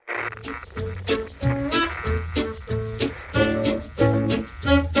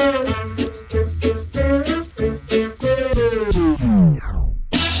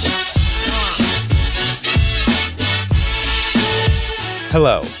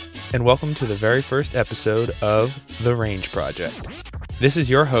Hello, and welcome to the very first episode of The Range Project. This is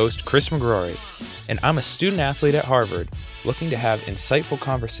your host, Chris McGrory, and I'm a student athlete at Harvard looking to have insightful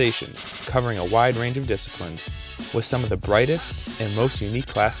conversations covering a wide range of disciplines with some of the brightest and most unique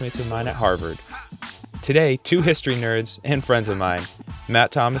classmates of mine at Harvard. Today, two history nerds and friends of mine,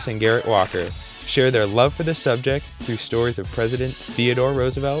 Matt Thomas and Garrett Walker, share their love for the subject through stories of President Theodore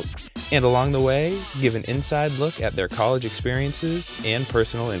Roosevelt, and along the way, give an inside look at their college experiences and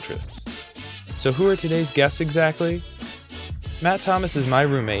personal interests. So who are today's guests exactly? Matt Thomas is my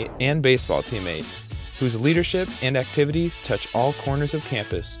roommate and baseball teammate, whose leadership and activities touch all corners of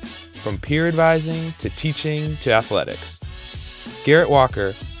campus, from peer advising to teaching to athletics. Garrett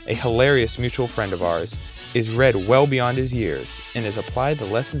Walker, a hilarious mutual friend of ours, is read well beyond his years and has applied the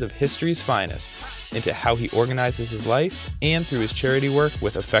lessons of history's finest into how he organizes his life and through his charity work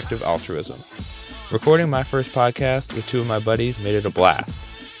with effective altruism. Recording my first podcast with two of my buddies made it a blast.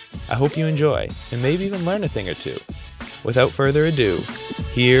 I hope you enjoy and maybe even learn a thing or two. Without further ado,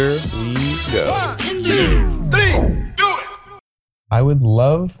 here we go. 1, 2, 3, do it! I would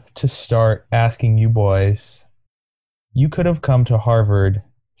love to start asking you boys, you could have come to Harvard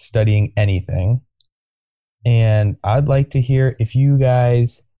studying anything, and I'd like to hear if you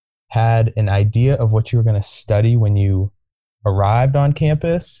guys had an idea of what you were going to study when you arrived on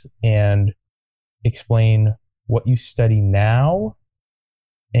campus, and explain what you study now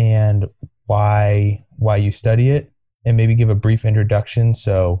and why you study it, and maybe give a brief introduction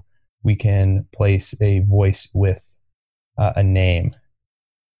so we can place a voice with a name.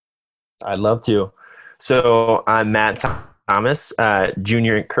 I'd love to. So I'm Matt Thomas,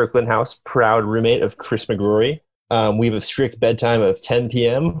 junior at Kirkland House, proud roommate of Chris McGrory. We have a strict bedtime of 10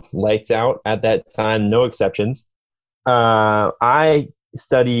 p.m., lights out at that time, no exceptions. I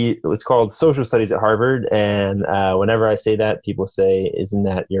study what's called social studies at Harvard, and whenever I say that, people say, isn't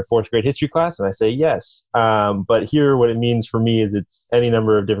that your fourth grade history class? And I say, yes. But here, what it means for me is it's any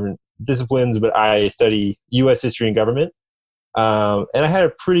number of different disciplines, but I study U.S. history and government. And I had a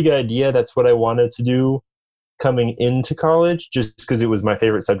pretty good idea that's what I wanted to do coming into college, just because it was my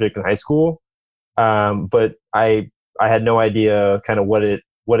favorite subject in high school. But I had no idea kind of what it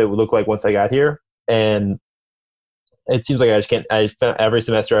would look like once I got here. And it seems like I just can't, every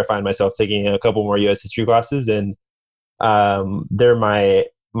semester I find myself taking a couple more U.S. history classes, and they're my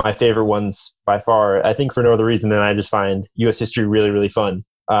favorite ones by far. I think for no other reason than I just find U.S. history really, really fun.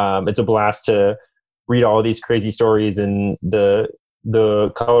 It's a blast to read all of these crazy stories and the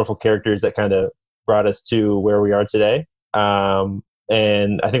colorful characters that kind of brought us to where we are today.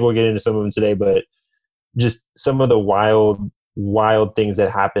 And I think we'll get into some of them today, but just some of the wild things that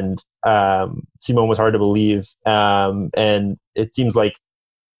happened seem almost hard to believe. And it seems like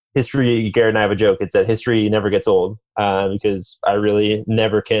history, Garrett and I have a joke, it's that history never gets old, because I really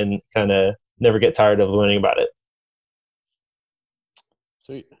never get tired of learning about it.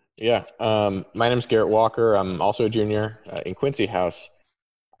 Sweet. Yeah. My name's Garrett Walker. I'm also a junior in Quincy House.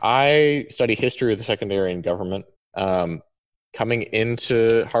 I study history of the secondary and government. Coming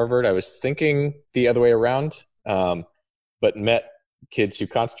into Harvard, I was thinking the other way around, but met kids who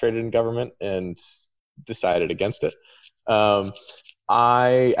concentrated in government and decided against it.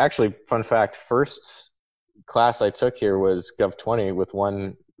 I actually, fun fact, first class I took here was Gov 20 with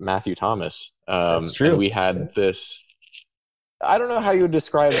one Matthew Thomas. That's true. And we had this, I don't know how you would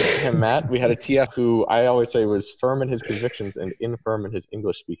describe him, Matt. We had a TF who I always say was firm in his convictions and infirm in his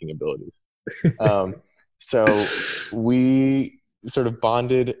English speaking abilities. So we sort of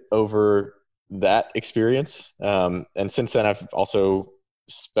bonded over that experience. And since then, I've also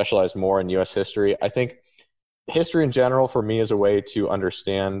specialized more in U.S. history. I think history in general for me is a way to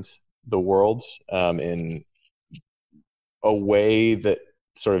understand the world in a way that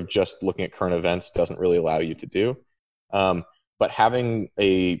sort of just looking at current events doesn't really allow you to do. But having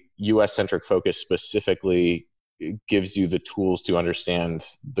a U.S.-centric focus specifically gives you the tools to understand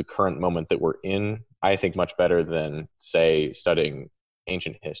the current moment that we're in, I think, much better than, say, studying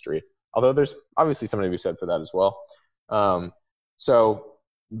ancient history. Although there's obviously something to be said for that as well. So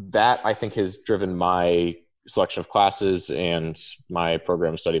that, I think, has driven my selection of classes and my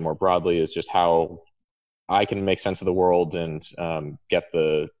program study more broadly, is just how I can make sense of the world and get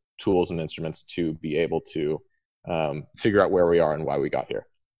the tools and instruments to be able to figure out where we are and why we got here.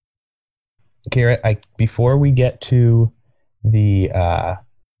 Garrett, before we get to the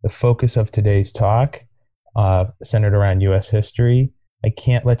focus of today's talk, centered around U.S. history, I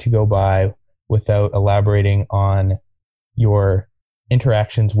can't let you go by without elaborating on your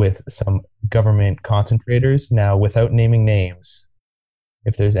interactions with some government concentrators. Now, without naming names,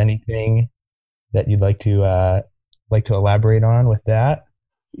 if there's anything that you'd like to elaborate on with that.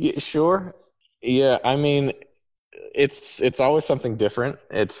 Yeah, sure. Yeah, I mean, it's always something different.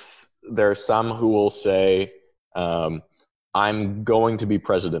 There are some who will say, "I'm going to be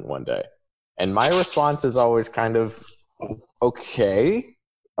president one day," and my response is always kind of, "Okay,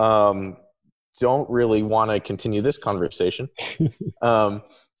 don't really want to continue this conversation,"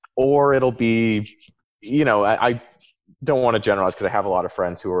 or it'll be, I don't want to generalize because I have a lot of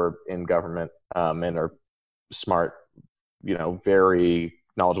friends who are in government and are smart, very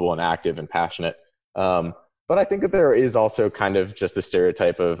knowledgeable and active and passionate. But I think that there is also kind of just the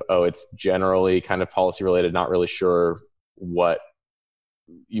stereotype of, it's generally kind of policy related, not really sure what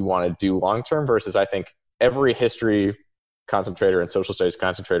you want to do long term, versus I think every history concentrator and social studies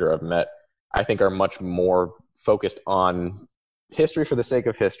concentrator I've met, I think are much more focused on history for the sake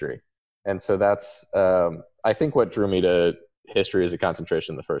of history. And so that's, I think, what drew me to history as a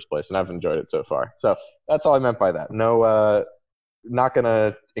concentration in the first place. And I've enjoyed it so far. So that's all I meant by that. No, not going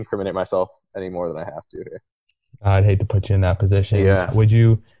to incriminate myself any more than I have to here. I'd hate to put you in that position. Yeah.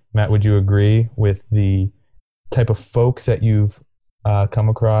 Matt, would you agree with the type of folks that you've come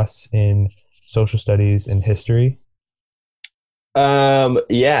across in social studies and history?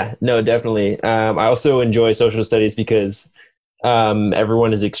 Yeah, no, definitely. I also enjoy social studies because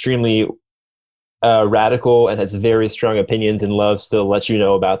everyone is extremely radical and has very strong opinions and loves to let you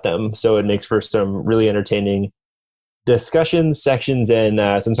know about them. So it makes for some really entertaining discussions, sections,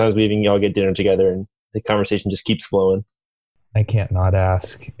 and sometimes we even all get dinner together and the conversation just keeps flowing. I can't not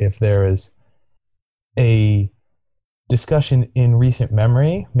ask if there is a discussion in recent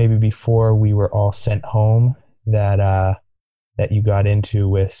memory, maybe before we were all sent home, that you got into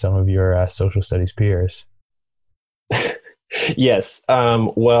with some of your social studies peers. Yes.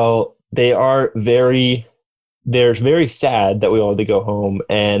 Well, they're very sad that we all had to go home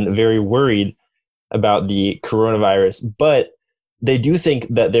and very worried about the coronavirus, but they do think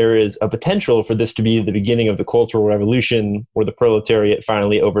that there is a potential for this to be the beginning of the Cultural Revolution, where the proletariat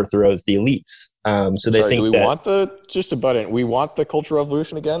finally overthrows the elites. So they think do we that want we want the Cultural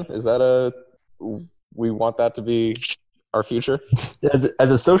Revolution again? Is that we want that to be our future? As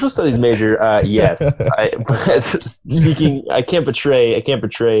a social studies major, yes. I can't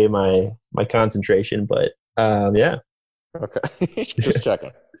betray my concentration, but yeah. Okay, just checking.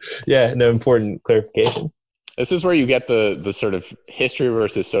 Yeah, no, important clarification. This is where you get the sort of history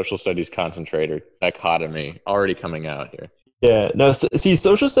versus social studies concentrator dichotomy already coming out here. Yeah, no, see,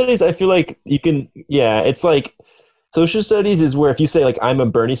 social studies, I feel like it's like social studies is where if you say, like, I'm a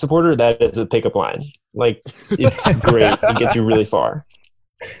Bernie supporter, that is a pickup line. Like, it's great. It gets you really far.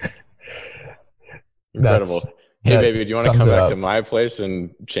 Incredible. Hey, baby, do you want to come back to my place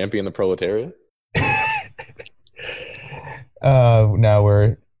and champion the proletariat? Now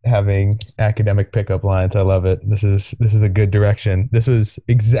we're having academic pickup lines. I love it. This is a good direction. This was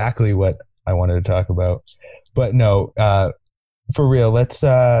exactly what I wanted to talk about. But no, for real, let's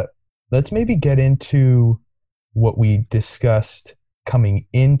maybe get into what we discussed coming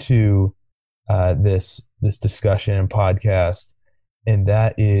into this discussion and podcast, and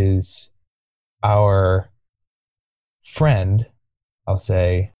that is our friend, I'll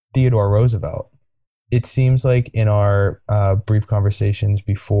say, Theodore Roosevelt. It seems like in our brief conversations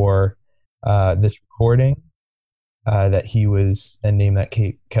before this recording that he was a name that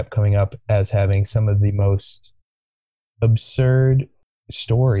kept coming up as having some of the most absurd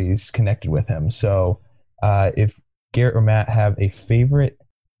stories connected with him. So if Garrett or Matt have a favorite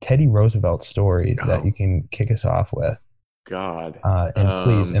Teddy Roosevelt story that you can kick us off with, God, and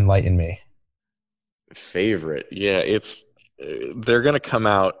please enlighten me. Favorite, yeah, they're gonna come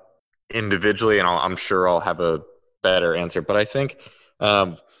out individually, and I'm sure I'll have a better answer. But I think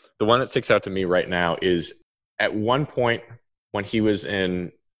the one that sticks out to me right now is at one point when he was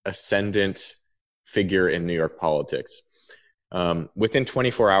an ascendant figure in New York politics. Within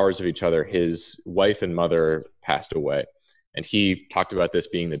 24 hours of each other, his wife and mother passed away. And he talked about this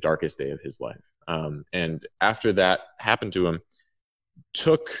being the darkest day of his life. And after that happened to him,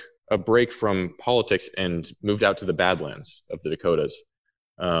 took a break from politics and moved out to the Badlands of the Dakotas.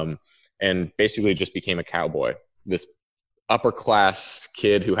 And basically just became a cowboy. This upper class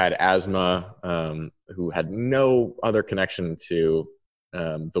kid who had asthma, who had no other connection to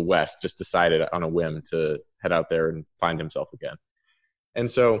the West, just decided on a whim to head out there and find himself again. And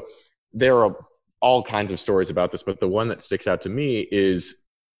so there are all kinds of stories about this, but the one that sticks out to me is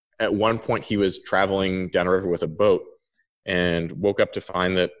at one point he was traveling down a river with a boat, and woke up to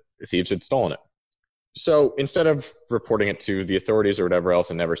find that thieves had stolen it. So instead of reporting it to the authorities or whatever else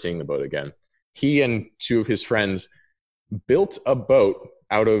and never seeing the boat again, he and two of his friends built a boat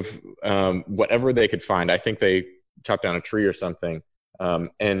out of whatever they could find. I think they chopped down a tree or something,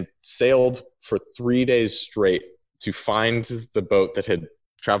 and sailed for 3 days straight to find the boat that had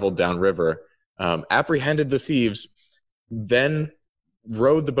traveled downriver, apprehended the thieves, then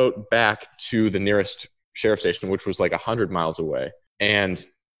rowed the boat back to the nearest sheriff station, which was like 100 miles away. And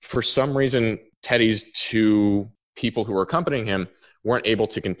for some reason, Teddy's two people who were accompanying him weren't able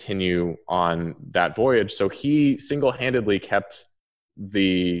to continue on that voyage. So he single-handedly kept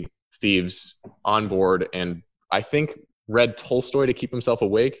the thieves on board and I think read Tolstoy to keep himself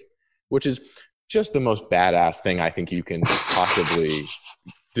awake, which is just the most badass thing I think you can possibly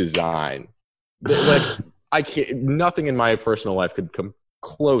design. Like, I can't, nothing in my personal life could come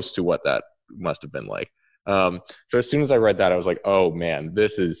close to what that must have been like. So as soon as I read that, I was like, oh man,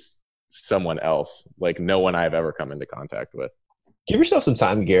 this is someone else, like no one I've ever come into contact with. Give yourself some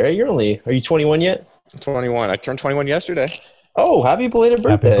time, Garrett. Are you 21 yet? I'm 21. I turned 21 yesterday. Oh, happy belated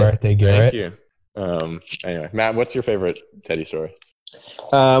birthday. Happy birthday, Garrett. Thank you. Anyway, Matt, what's your favorite Teddy story?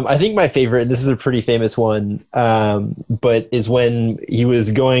 I think my favorite, this is a pretty famous one, but is when he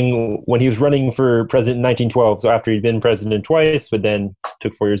was running for president in 1912. So after he'd been president twice, but then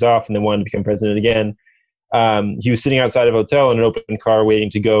took 4 years off and then wanted to become president again. He was sitting outside of a hotel in an open car waiting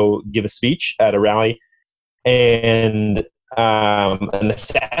to go give a speech at a rally. And an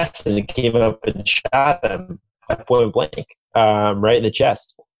assassin came up and shot him at point blank, right in the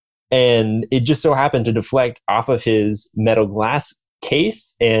chest. And it just so happened to deflect off of his metal glass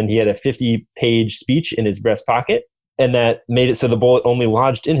case, and he had a 50-page speech in his breast pocket, and that made it so the bullet only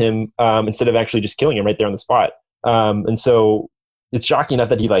lodged in him instead of actually just killing him right there on the spot. And so it's shocking enough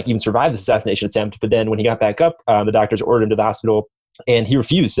that he even survived this assassination attempt, but then when he got back up, the doctors ordered him to the hospital, and he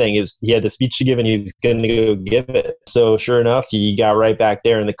refused, saying he had a speech to give and he was going to go give it. So sure enough, he got right back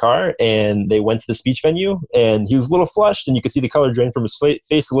there in the car, and they went to the speech venue, and he was a little flushed, and you could see the color drain from his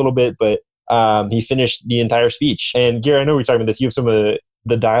face a little bit, but he finished the entire speech. And Garrett, I know we're talking about this. You have some of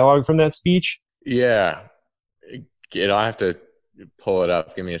the dialogue from that speech? Yeah. I'll have to pull it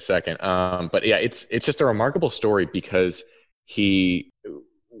up. Give me a second. But yeah, it's just a remarkable story because he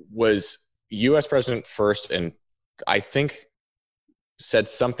was U.S. president first, and I think said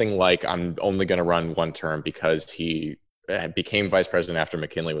something like, I'm only going to run one term, because he became vice president after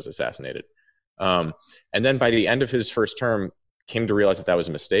McKinley was assassinated. And then by the end of his first term, came to realize that was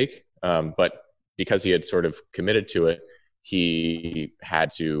a mistake. But because he had sort of committed to it, he had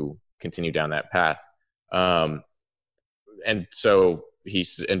to continue down that path. And so he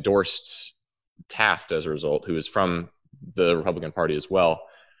endorsed Taft as a result, who is from the Republican Party as well.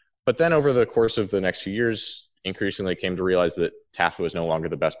 But then over the course of the next few years, increasingly came to realize that Taft was no longer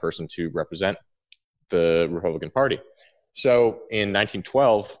the best person to represent the Republican Party. So in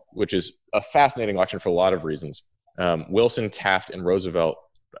 1912, which is a fascinating election for a lot of reasons, Wilson, Taft, and Roosevelt,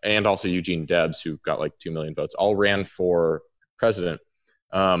 and also Eugene Debs, who got like 2 million votes, all ran for president.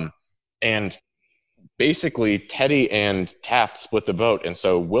 And basically, Teddy and Taft split the vote. And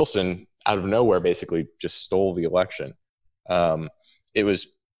so Wilson, out of nowhere, basically just stole the election. It was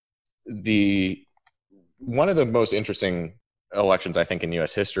one of the most interesting elections, I think, in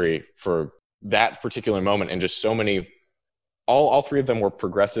U.S. history for that particular moment. And just so many, all three of them were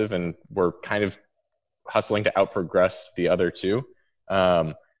progressive and were kind of hustling to outprogress the other two.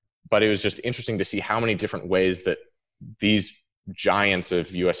 But it was just interesting to see how many different ways that these giants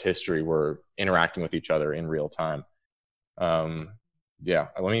of U.S. history were interacting with each other in real time. I'm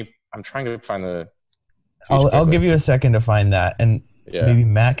trying to find the. I'll give you a second to find that, and maybe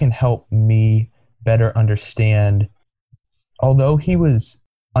Matt can help me better understand. Although he was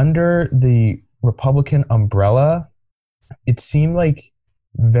under the Republican umbrella, it seemed like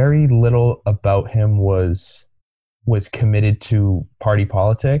very little about him was committed to party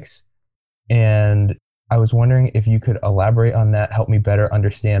politics. And I was wondering if you could elaborate on that, help me better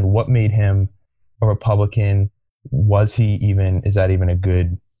understand what made him a Republican. Is that even a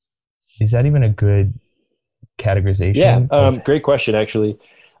good categorization? Yeah, great question, actually.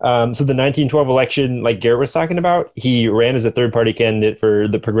 So the 1912 election, like Garrett was talking about, he ran as a third-party candidate for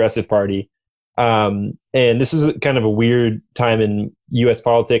the Progressive Party. And this is kind of a weird time in U.S.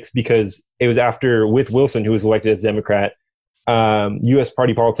 politics because it was with Wilson, who was elected as Democrat, U.S.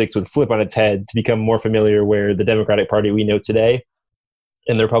 party politics would flip on its head to become more familiar, where the Democratic Party we know today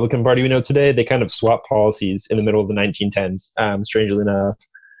and the Republican Party we know today, they kind of swapped policies in the middle of the 1910s, strangely enough.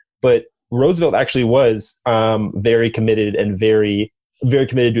 But Roosevelt actually was very committed and very, very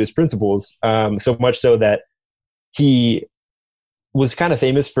committed to his principles, so much so that he was kind of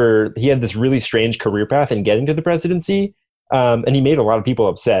famous for, he had this really strange career path in getting to the presidency. And he made a lot of people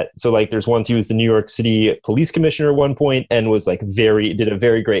upset. So like there's once he was the New York City police commissioner at one point and was like did a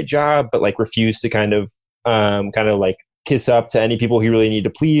very great job, but like refused to kind of like kiss up to any people he really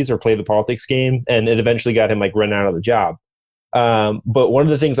needed to please or play the politics game. And it eventually got him like run out of the job. But one of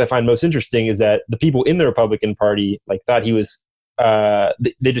the things I find most interesting is that the people in the Republican Party like thought he was,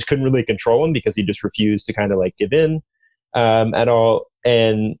 they just couldn't really control him because he just refused to kind of like give in at all.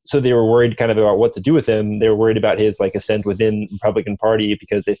 And so they were worried kind of about what to do with him. They were worried about his like ascent within the Republican Party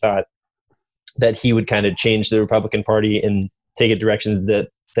because they thought that he would kind of change the Republican Party and take it directions that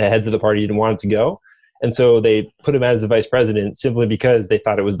the heads of the party didn't want it to go. And so they put him as the vice president simply because they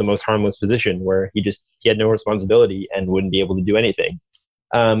thought it was the most harmless position where he had no responsibility and wouldn't be able to do anything.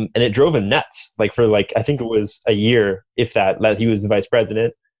 And it drove him nuts. Like for like, I think it was a year, if that he was the vice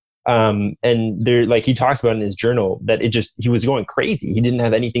president. And there, like he talks about in his journal that he was going crazy. He didn't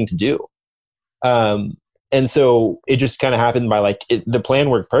have anything to do. And so it just kind of happened by like, the plan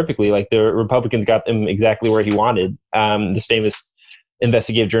worked perfectly. Like the Republicans got him exactly where he wanted. This famous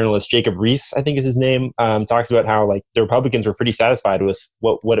investigative journalist, Jacob Reese, I think is his name, talks about how like the Republicans were pretty satisfied with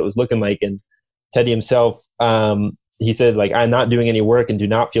what it was looking like. And Teddy himself, he said like, I'm not doing any work and do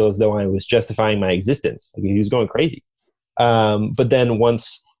not feel as though I was justifying my existence. Like he was going crazy. But then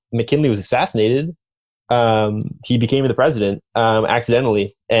once McKinley was assassinated, he became the president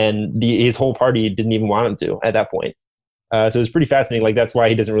accidentally, and his whole party didn't even want him to at that point. So it was pretty fascinating. Like that's why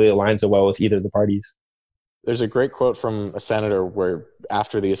he doesn't really align so well with either of the parties. There's a great quote from a senator where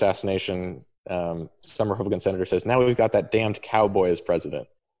after the assassination, some Republican senator says, now we've got that damned cowboy as president.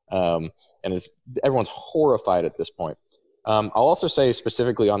 And everyone's horrified at this point. I'll also say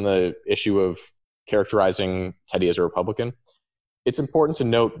specifically on the issue of characterizing Teddy as a Republican, it's important to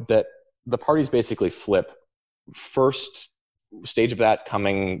note that the parties basically flip. First stage of that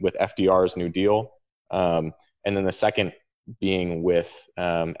coming with FDR's New Deal, and then the second being with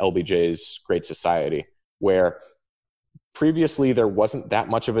LBJ's Great Society, where previously there wasn't that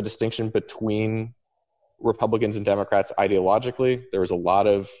much of a distinction between Republicans and Democrats ideologically. There was a lot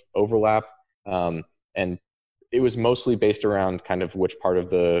of overlap, and it was mostly based around kind of which part of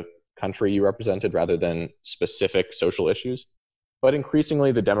the country you represented rather than specific social issues. But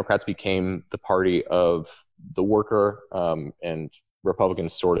increasingly, the Democrats became the party of the worker, and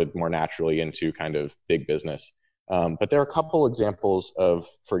Republicans sorted more naturally into kind of big business. But there are a couple examples of,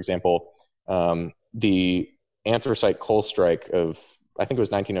 for example, the anthracite coal strike of, I think it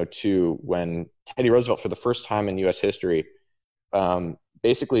was 1902, when Teddy Roosevelt, for the first time in U.S. history,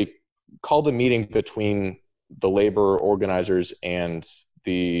 basically called a meeting between the labor organizers and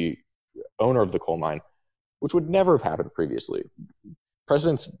the owner of the coal mine, which would never have happened previously.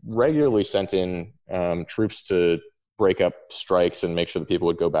 Presidents regularly sent in troops to break up strikes and make sure that people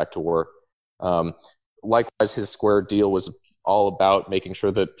would go back to work. Likewise, his square deal was all about making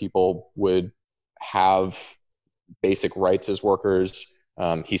sure that people would have basic rights as workers.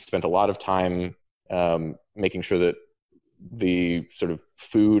 He spent a lot of time making sure that the sort of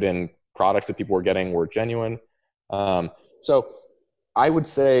food and products that people were getting were genuine. So I would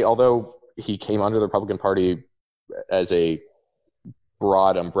say, although he came under the Republican Party as a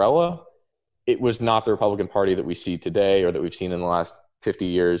broad umbrella, it was not the Republican Party that we see today or that we've seen in the last 50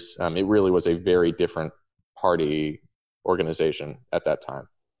 years. It really was a very different party organization at that time.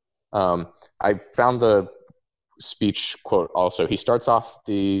 I found the speech quote also. He starts off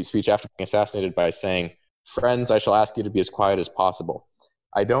the speech after being assassinated by saying, "Friends, I shall ask you to be as quiet as possible.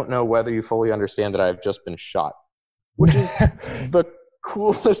 I don't know whether you fully understand that I have just been shot," which is the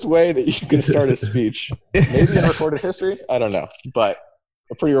coolest way that you can start a speech. Maybe in recorded history, I don't know, but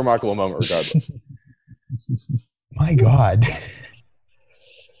a pretty remarkable moment regardless. My God.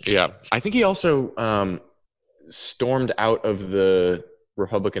 Yeah, I think he also stormed out of the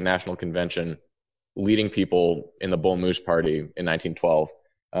Republican National Convention, leading people in the Bull Moose Party in 1912,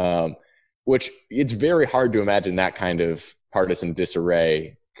 which it's very hard to imagine that kind of partisan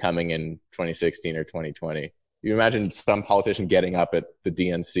disarray coming in 2016 or 2020. You imagine some politician getting up at the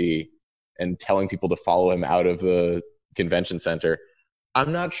DNC and telling people to follow him out of the convention center.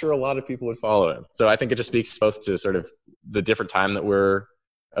 I'm not sure a lot of people would follow him. So I think it just speaks both to sort of the different time that we're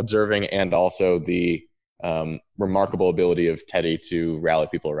observing and also the remarkable ability of Teddy to rally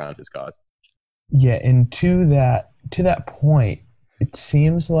people around his cause. Yeah, and to that point, it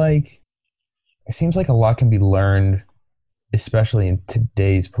seems like a lot can be learned, especially in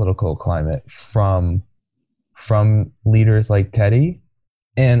today's political climate, from leaders like Teddy.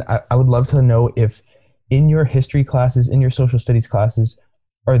 And I would love to know if in your history classes, in your social studies classes,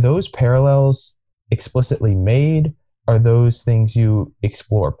 are those parallels explicitly made? are those things you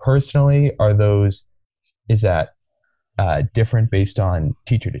explore personally? Is that different based on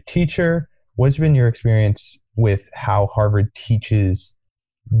teacher to teacher? What's been your experience with how Harvard teaches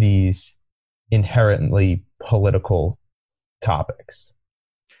these inherently political topics?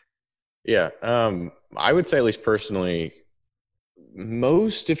 Yeah, I would say, at least personally,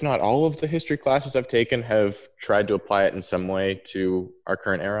 most, if not all, of the history classes I've taken have tried to apply it in some way to our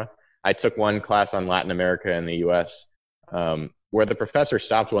current era. I took one class on Latin America and the US, where the professor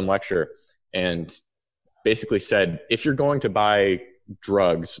stopped one lecture and basically said, if you're going to buy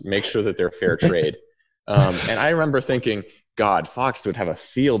drugs, make sure that they're fair trade. And I remember thinking, God, Fox would have a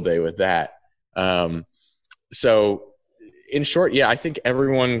field day with that. So in short, yeah, I think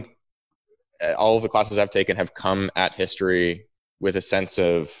all of the classes I've taken have come at history with a sense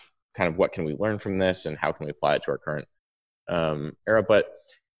of kind of what can we learn from this and how can we apply it to our current era. But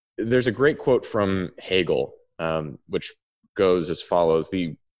there's a great quote from Hegel, which goes as follows: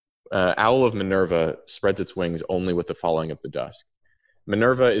 the owl of Minerva spreads its wings only with the falling of the dusk.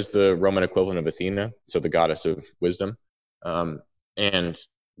 Minerva is the Roman equivalent of Athena, so the goddess of wisdom. And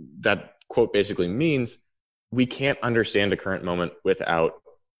that quote basically means we can't understand a current moment without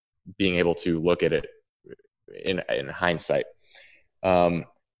being able to look at it in hindsight.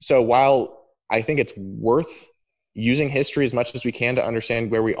 So while I think it's worth using history as much as we can to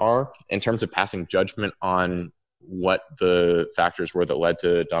understand where we are in terms of passing judgment on what the factors were that led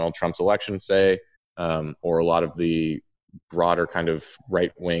to Donald Trump's election, say, or a lot of the broader kind of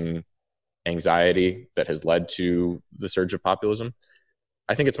right-wing anxiety that has led to the surge of populism,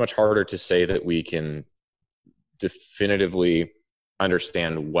 I think it's much harder to say that we can definitively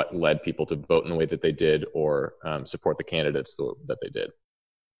understand what led people to vote in the way that they did or support the candidates that they did.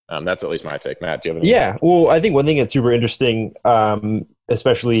 That's at least my take. Matt, do you have any? Yeah, well, I think one thing that's super interesting,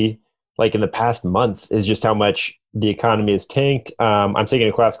 especially like in the past month, is just how much the economy has tanked. I'm taking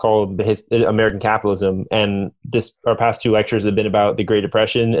a class called American Capitalism, and our past two lectures have been about the Great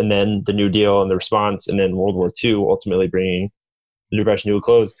Depression and then the New Deal and the response, and then World War II ultimately bringing the Depression to a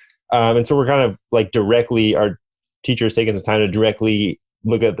close. And so we're kind of like our teachers taking some time to directly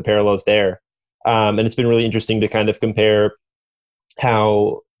look at the parallels there. And it's been really interesting to kind of compare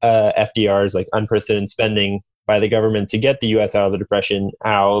how FDR's like unprecedented spending by the government to get the U.S. out of the Depression,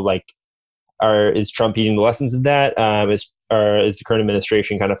 how is Trump eating the lessons of that? Is the current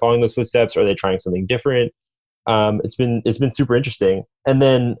administration kind of following those footsteps? Or are they trying something different? It's been super interesting. And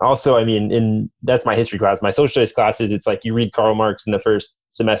then also, I mean, that's my history class. My social studies classes, it's like you read Karl Marx in the first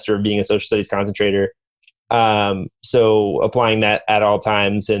semester of being a social studies concentrator. So applying that at all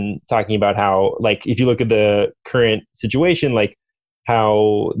times and talking about how, like, if you look at the current situation, like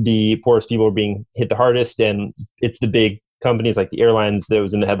how the poorest people are being hit the hardest, and it's the big companies like the airlines that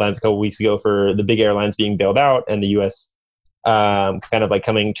was in the headlines a couple of weeks ago for the big airlines being bailed out, and the U.S. Kind of like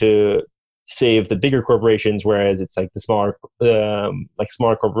coming to save the bigger corporations, whereas it's like the smaller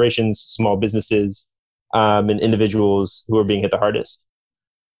corporations, small businesses, and individuals who are being hit the hardest.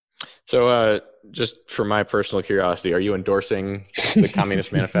 So just for my personal curiosity, are you endorsing the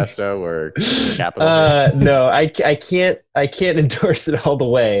Communist Manifesto or Capital? No, I can't endorse it all the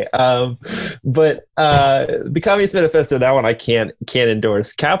way. But the Communist Manifesto, that one I can't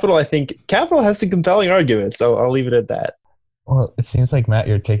endorse. Capital, I think Capital has some compelling arguments. I'll leave it at that. Well, it seems like, Matt,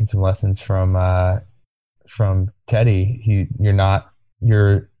 you're taking some lessons from Teddy.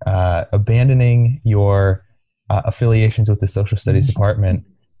 You're abandoning your affiliations with the social studies department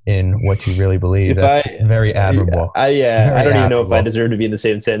in what you really believe. That's very admirable. I don't even know if I deserve to be in the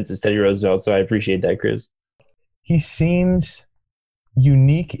same sentence as Teddy Roosevelt, so I appreciate that, Chris. He seems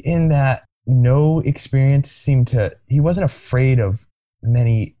unique in that he wasn't afraid of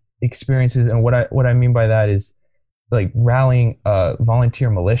many experiences. And what I mean by that is, like, rallying a volunteer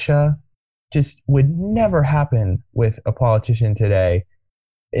militia just would never happen with a politician today.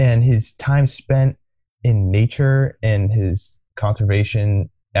 And his time spent in nature and his conservation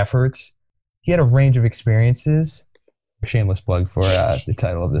efforts, he had a range of experiences. Shameless plug for the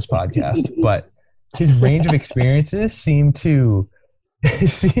title of this podcast, but his range of experiences seem to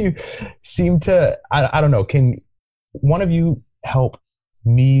I don't know. Can one of you help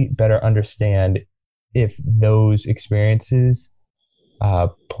me better understand if those experiences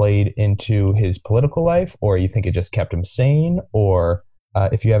played into his political life, or you think it just kept him sane, or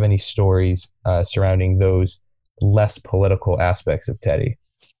if you have any stories surrounding those less political aspects of Teddy?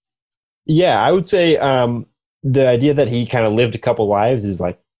 Yeah, I would say the idea that he kind of lived a couple lives is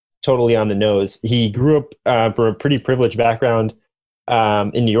like totally on the nose. He grew up from a pretty privileged background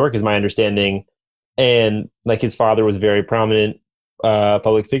in New York, is my understanding. And like his father was a very prominent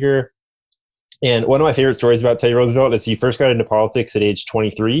public figure. And one of my favorite stories about Teddy Roosevelt is he first got into politics at age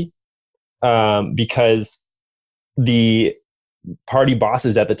 23 because the party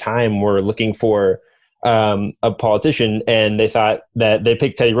bosses at the time were looking for a politician, and they thought that they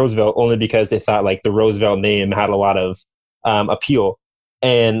picked Teddy Roosevelt only because they thought like the Roosevelt name had a lot of appeal.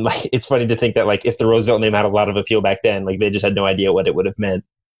 And like, it's funny to think that like if the Roosevelt name had a lot of appeal back then, like they just had no idea what it would have meant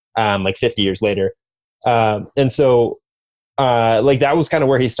like 50 years later. And so like that was kind of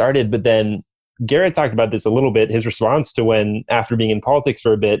where he started. But then Garrett talked about this a little bit. His response to when, after being in politics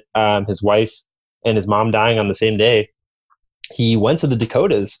for a bit, his wife and his mom dying on the same day, he went to the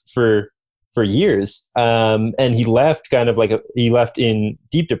Dakotas for years, and he left he left in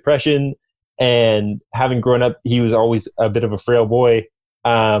deep depression. And having grown up, he was always a bit of a frail boy.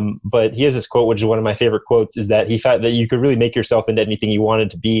 But he has this quote, which is one of my favorite quotes, is that he thought that you could really make yourself into anything you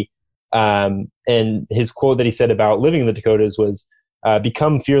wanted to be. And his quote that he said about living in the Dakotas was,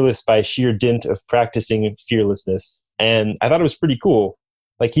 become fearless by sheer dint of practicing fearlessness. And I thought it was pretty cool.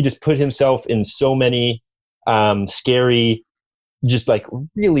 Like he just put himself in so many scary, just like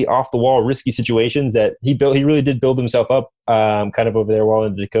really off the wall, risky situations that he really did build himself up kind of over there while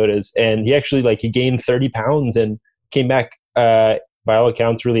in the Dakotas. And he actually he gained 30 pounds and came back, by all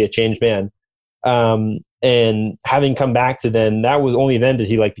accounts, really a changed man. And having come back to then, that was only then did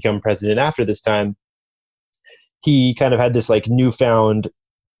he become president. After this time, he kind of had this newfound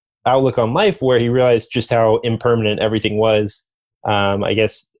outlook on life where he realized just how impermanent everything was. I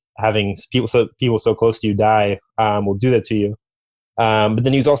guess having people so close to you die will do that to you. But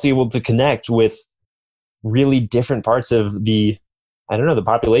then he was also able to connect with really different parts of the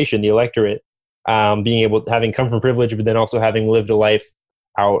population, the electorate, having come from privilege, but then also having lived a life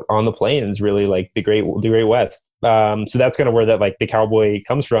out on the plains, really the great West. So that's kind of where that the cowboy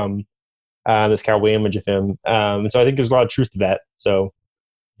comes from, this cowboy image of him. And so I think there's a lot of truth to that. So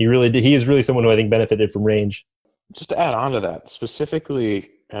he is really someone who I think benefited from range. Just to add on to that, specifically,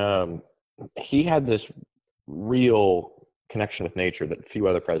 he had this real connection with nature that few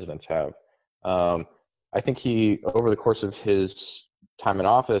other presidents have. I think he, over the course of his time in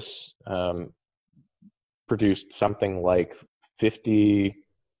office, produced something like 50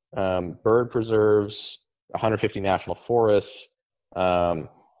 bird preserves, 150 national forests,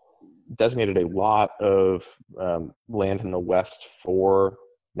 designated a lot of land in the West for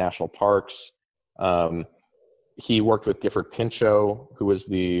national parks. He worked with Gifford Pinchot, who was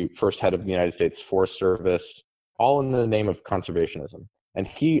the first head of the United States Forest Service, all in the name of conservationism. And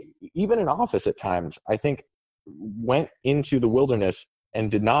he, even in office at times, I think, went into the wilderness and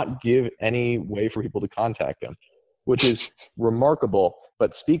did not give any way for people to contact him, which is remarkable,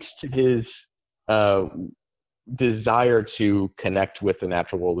 but speaks to his desire to connect with the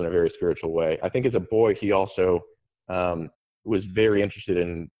natural world in a very spiritual way. I think as a boy, he also was very interested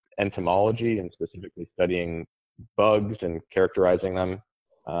in entomology and specifically studying bugs and characterizing them.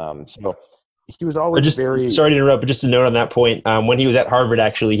 So he was always very... Sorry to interrupt, but just a note on that point. When he was at Harvard,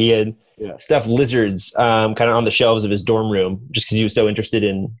 actually, he had stuffed lizards kind of on the shelves of his dorm room just because he was so interested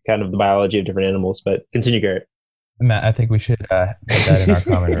in kind of the biology of different animals. But continue, Garrett. Matt, I think we should put that in our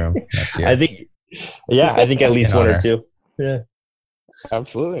common room next year. I think at least one or two. Yeah.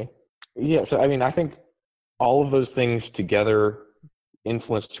 Absolutely. Yeah, so I mean, I think all of those things together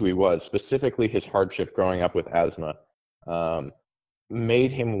influenced who he was, specifically his hardship growing up with asthma,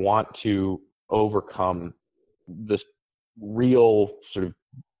 made him want to overcome this real sort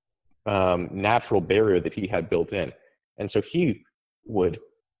of natural barrier that he had built in. And so he would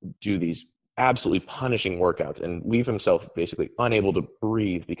do these absolutely punishing workouts and leave himself basically unable to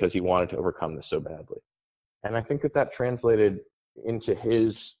breathe because he wanted to overcome this so badly. And I think that translated into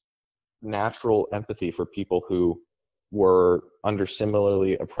his natural empathy for people who were under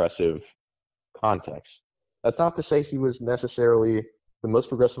similarly oppressive contexts. That's not to say he was necessarily the most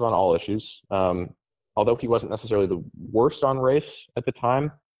progressive on all issues. Although he wasn't necessarily the worst on race at the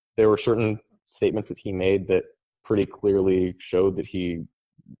time, there were certain statements that he made that pretty clearly showed that he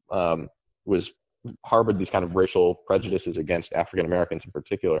harbored these kind of racial prejudices against African Americans in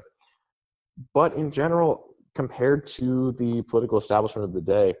particular. But in general, compared to the political establishment of the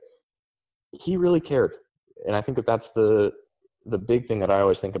day, he really cared. And I think that that's the big thing that I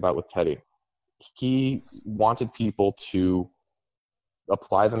always think about with Teddy. He wanted people to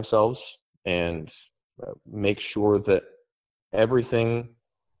apply themselves and make sure that everything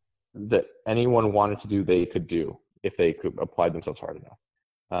that anyone wanted to do, they could do if they could apply themselves hard enough.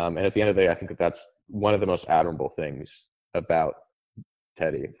 And at the end of the day, I think that that's one of the most admirable things about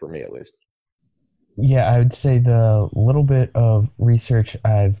Teddy, for me at least. Yeah, I would say the little bit of research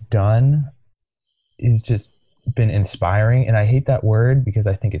I've done is just been inspiring, and I hate that word because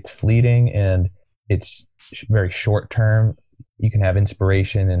I think it's fleeting and it's very short term. You can have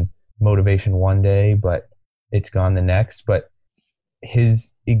inspiration and motivation one day, but it's gone the next. But his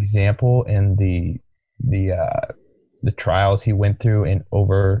example and the trials he went through and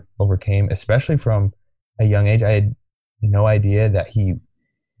overcame, especially from a young age. I had no idea that he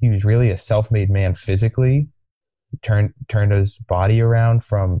was really a self-made man physically. Turned his body around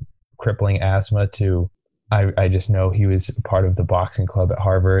from crippling asthma to I just know he was part of the boxing club at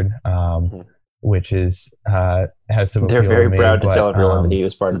Harvard, which is has some appeal. They're very to me, proud to but, tell everyone that he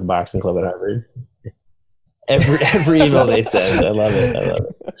was part of the boxing club at Harvard. Every email they send, I love it.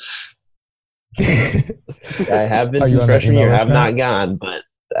 I have been since freshman year. I've not gone, but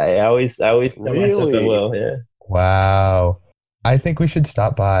I always tell myself I will. Yeah. Wow. I think we should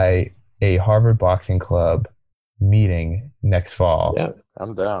stop by a Harvard Boxing Club meeting next fall. Yeah,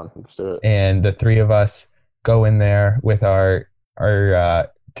 I'm down. Let's do it. And the three of us go in there with our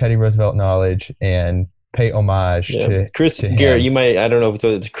Teddy Roosevelt knowledge and pay homage to Chris. to Garrett, you might, I don't know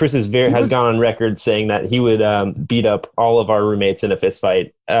if Chris has gone on record saying that he would beat up all of our roommates in a fist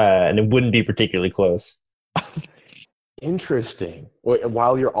fight, and it wouldn't be particularly close. Interesting.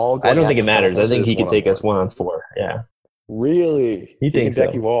 While you're all going, I don't think it matters. I think he could take us 1-on-4. Yeah. Really? He thinks so.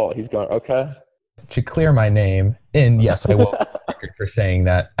 Deck you all. He's going, okay. To clear my name, and yes, I will record for saying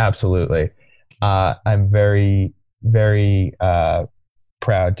that, absolutely. I'm very, very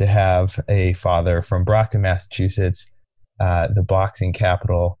proud to have a father from Brockton, Massachusetts, the boxing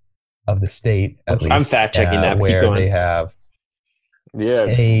capital of the state. At least, I'm fact checking that. Where keep going. they have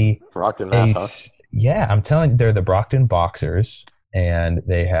Brockton, Mass. Yeah, I'm telling you, they're the Brockton Boxers, and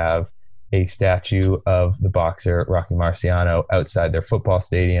they have a statue of the boxer Rocky Marciano outside their football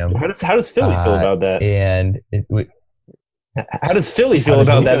stadium. How does Philly feel about that? And how does Philly feel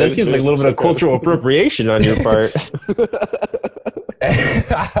about that? That seems like a little bit of cultural appropriation on your part.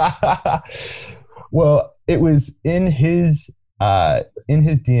 Well, it was in his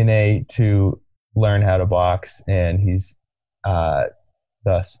DNA to learn how to box, and he's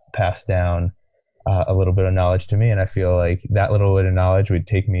thus passed down a little bit of knowledge to me. And I feel like that little bit of knowledge would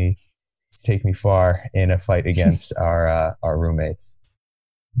take me far in a fight against our roommates.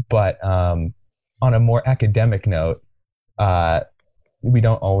 But on a more academic note, we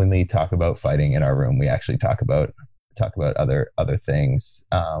don't only talk about fighting in our room. We actually talk about other things.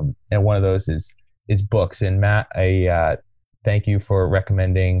 And one of those is books. And Matt, I thank you for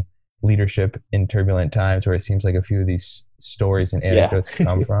recommending Leadership in Turbulent Times, where it seems like a few of these stories and anecdotes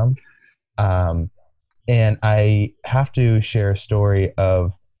come from. And I have to share a story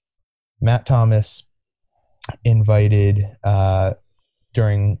of Matt Thomas invited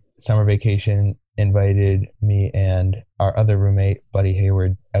during summer vacation, invited me and our other roommate, Buddy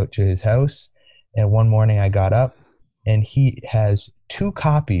Hayward, out to his house. And one morning I got up and he has 2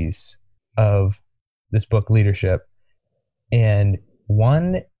 copies of this book, Leadership. And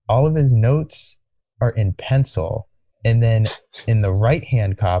all of his notes are in pencil. And then in the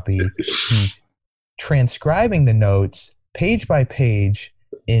right-hand copy, he's transcribing the notes page by page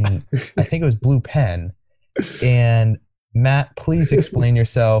in, I think it was blue pen. And Matt, please explain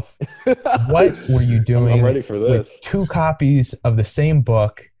yourself. What were you doing I'm ready for this. With 2 copies of the same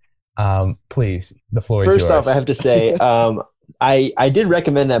book? Please, the floor is yours. First off, I have to say, I did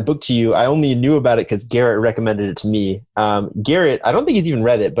recommend that book to you. I only knew about it because Garrett recommended it to me. Garrett, I don't think he's even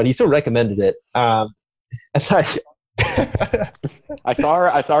read it, but he still recommended it. I saw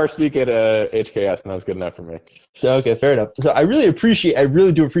her speak at HKS, and that was good enough for me. Okay, fair enough. So I really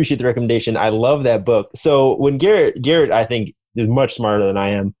do appreciate the recommendation. I love that book. So when Garrett, I think, is much smarter than I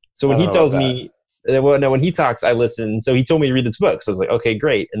am. So when he tells me, when he talks, I listen. So he told me to read this book. So I was like, okay,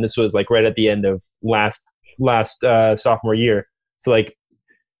 great. And this was like right at the end of last sophomore year. So like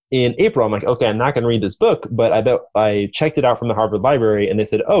in April, I'm like, okay, I'm not going to read this book, but I checked it out from the Harvard Library, and they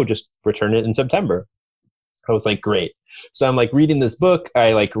said, oh, just return it in September. I was like, great. So I'm like reading this book.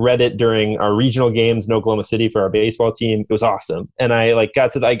 I like read it during our regional games in Oklahoma City for our baseball team. It was awesome. And I like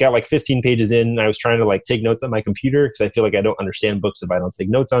got like 15 pages in, and I was trying to like take notes on my computer because I feel like I don't understand books if I don't take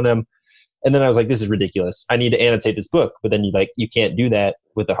notes on them. And then I was like, this is ridiculous. I need to annotate this book. But then you can't do that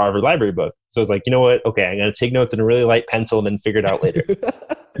with the Harvard Library book. So I was like, you know what? Okay, I'm going to take notes in a really light pencil and then figure it out later.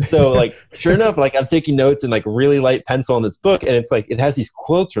 So like, sure enough, like I'm taking notes in like really light pencil on this book. And it's like, it has these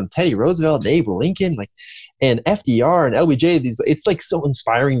quotes from Teddy Roosevelt and Abe Lincoln, like, and FDR and LBJ. It's like so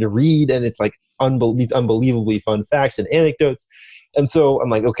inspiring to read. And it's like these unbelievably fun facts and anecdotes. And so I'm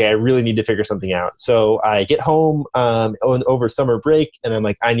like, okay, I really need to figure something out. So I get home over summer break, and I'm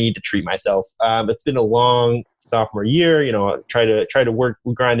like, I need to treat myself. It's been a long sophomore year. Try to work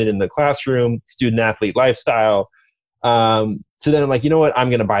grinded in the classroom, student athlete lifestyle. So then I'm like, you know what? I'm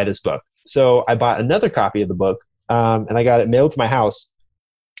going to buy this book. So I bought another copy of the book, and I got it mailed to my house.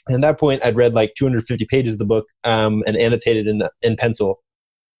 And at that point, I'd read like 250 pages of the book, and annotated in pencil.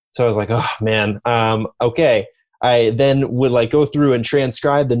 So I was like, oh man, okay. I then would like go through and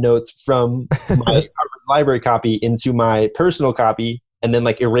transcribe the notes from my Harvard Library copy into my personal copy, and then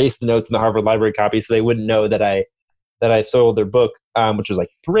like erase the notes in the Harvard Library copy so they wouldn't know that I sold their book, which was like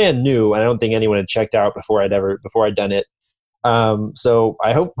brand new. And I don't think anyone had checked out before I'd done it. So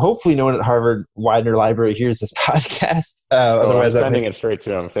I hopefully no one at Harvard Widener Library hears this podcast. Otherwise, I'm sending it straight to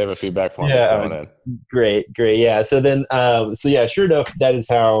them if they have a feedback form. Yeah, great. Yeah. So then, sure enough, that is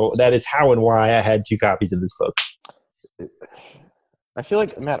how and why I had 2 copies of this book. I feel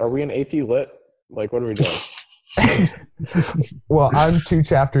like, Matt, are we in AP Lit? Like, what are we doing? Well, I'm 2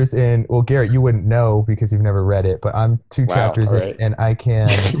 chapters in. Well, Garrett, you wouldn't know because you've never read it, but I'm 2 chapters in, and I can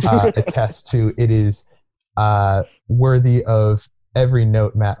attest to it is worthy of every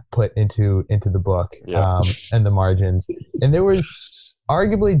note Matt put into the book, and the margins. And there was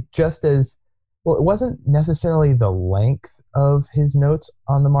arguably just as well. It wasn't necessarily the length of his notes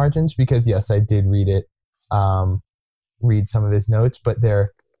on the margins, because yes, I did read some of his notes, but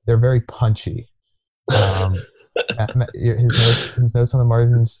they're very punchy. His notes on the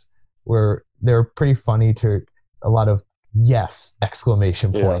margins they're pretty funny, to a lot of yes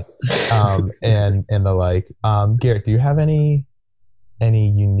exclamation point, and the like. Garrett, do you have any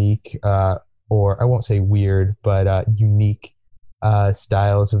unique or I won't say weird, but unique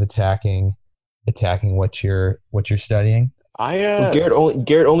styles of attacking what you're studying?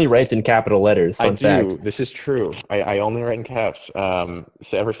 Garrett only writes in capital letters. Fun fact. This is true. I only write in caps. So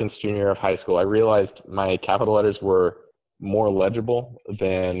ever since junior year of high school, I realized my capital letters were more legible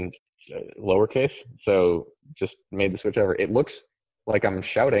than lowercase. So just made the switch over. It looks like I'm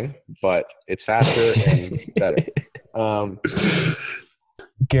shouting, but it's faster and better.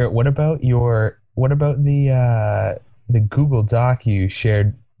 Garrett, what about the Google Doc you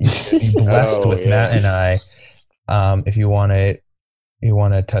shared? You blessed with Matt and I. If you want to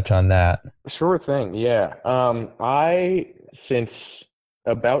touch on that. Sure thing. Yeah. I, since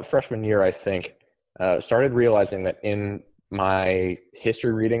about freshman year, I think, started realizing that in my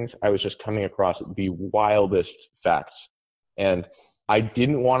history readings, I was just coming across the wildest facts, and I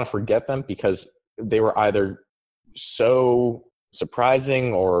didn't want to forget them because they were either so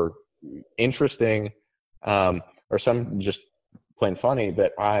surprising or interesting, or some just plain funny,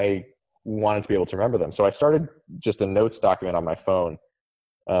 that I wanted to be able to remember them. So I started just a notes document on my phone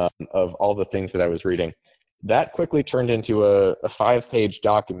of all the things that I was reading. That quickly turned into a 5-page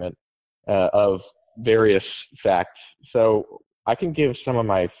document of various facts. So I can give some of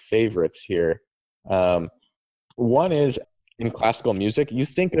my favorites here. One is, in classical music, you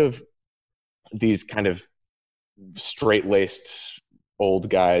think of these kind of straight-laced old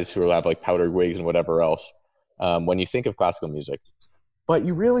guys who have like powdered wigs and whatever else when you think of classical music. But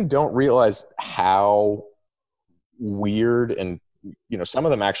you really don't realize how weird and, some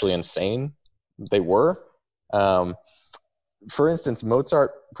of them actually insane they were. For instance,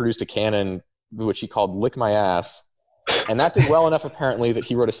 Mozart produced a canon which he called Lick My Ass, and that did well enough apparently that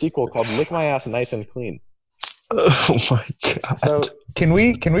he wrote a sequel called Lick My Ass Nice and Clean. Oh my god! So can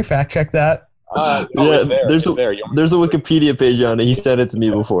we fact check that? There's a Wikipedia page on it. He said it to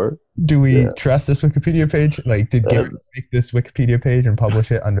me before. Do we trust this Wikipedia page? Like, did Garrett make this Wikipedia page and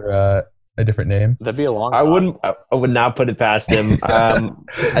publish it under a different name? That'd be a long. I would not put it past him.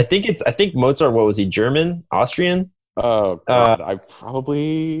 I think Mozart. What was he? German? Austrian? Oh God, I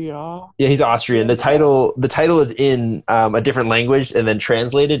probably. Yeah, he's Austrian. The title is in a different language and then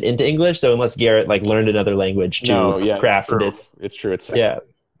translated into English. So unless Garrett learned another language to craft this, it's true. It's yeah.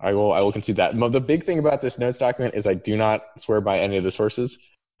 I will concede that. The big thing about this notes document is I do not swear by any of the sources,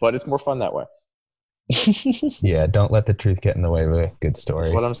 but it's more fun that way. Yeah, don't let the truth get in the way of a good story.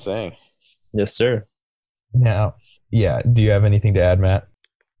 That's what I'm saying. Yes, sir. Now, do you have anything to add, Matt?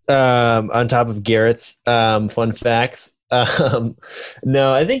 On top of Garrett's fun facts,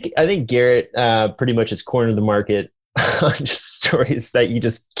 no, I think Garrett pretty much has cornered the market on just stories that you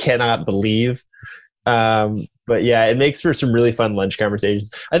just cannot believe. But yeah, it makes for some really fun lunch conversations.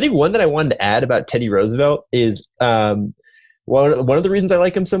 I think one that I wanted to add about Teddy Roosevelt is one of the reasons I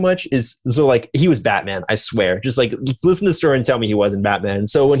like him so much is he was Batman. I swear, just listen to the story and tell me he wasn't Batman.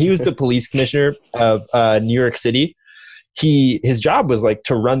 So when he was the police commissioner of New York City, his job was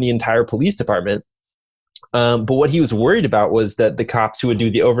to run the entire police department. But what he was worried about was that the cops who would do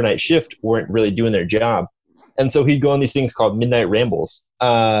the overnight shift weren't really doing their job. And so he'd go on these things called midnight rambles.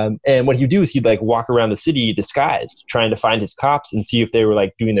 And what he'd do is he'd like walk around the city disguised, trying to find his cops and see if they were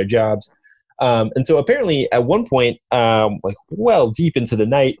like doing their jobs. And so apparently at one point, like well deep into the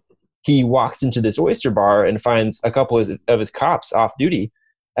night, he walks into this oyster bar and finds a couple of his cops off duty.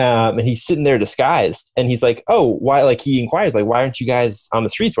 And he's sitting there disguised, and he's like, "Oh, why?" Like he inquires, like, "Why aren't you guys on the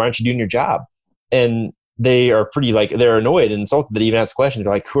streets? Why aren't you doing your job?" And they are pretty like they're annoyed and insulted that he even asked a question.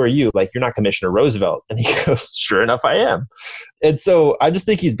 They're like, "Who are you?" Like, "You're not Commissioner Roosevelt." And he goes, "Sure enough, I am." And so I just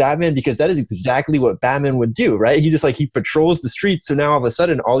think he's Batman because that is exactly what Batman would do, right? He just like he patrols the streets. So now all of a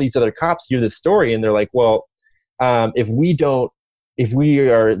sudden, all these other cops hear this story, and they're like, "Well, if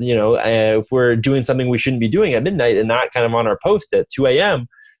we're doing something we shouldn't be doing at midnight and not kind of on our post at 2 a.m.,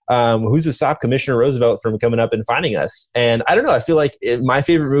 who's to stop Commissioner Roosevelt from coming up and finding us?" And I don't know. I feel like my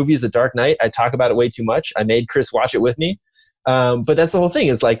favorite movie is The Dark Knight. I talk about it way too much. I made Chris watch it with me. But that's the whole thing.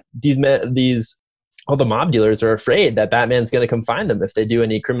 Is like all the mob dealers are afraid that Batman's going to come find them if they do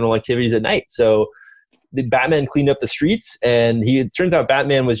any criminal activities at night. So the Batman cleaned up the streets, and it turns out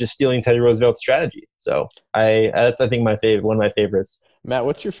Batman was just stealing Teddy Roosevelt's strategy. So that's I think one of my favorites. Matt,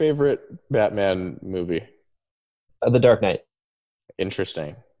 what's your favorite Batman movie? The Dark Knight.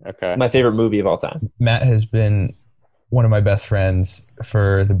 Interesting. Okay. My favorite movie of all time. Matt has been one of my best friends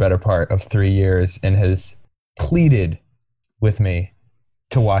for the better part of 3 years and has pleaded with me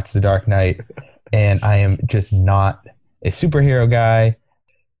to watch The Dark Knight. And I am just not a superhero guy.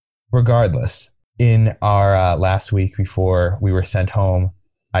 Regardless, in our last week before we were sent home,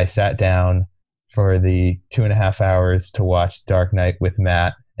 I sat down for the 2.5 hours to watch Dark Knight with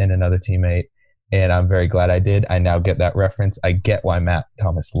Matt and another teammate. And I'm very glad I did. I now get that reference. I get why Matt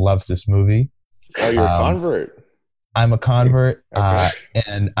Thomas loves this movie. Oh, you're a convert. I'm a convert. Okay.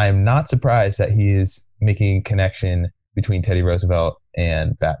 And I'm not surprised that he is making a connection between Teddy Roosevelt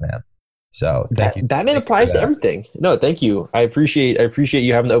and Batman. So thank you. Batman applies to everything. No, thank you. I appreciate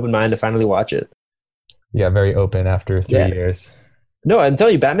you having the open mind to finally watch it. Yeah, very open after 3 years. No, I'm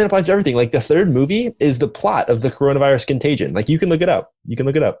telling you, Batman applies to everything. Like the third movie is the plot of the coronavirus contagion. Like you can look it up.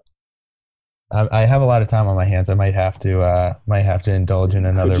 I have a lot of time on my hands. I might have to indulge in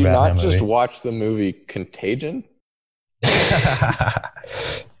another. Could you Batman not movie. just watch the movie Contagion?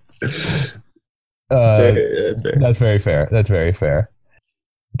 That's very fair. That's very fair.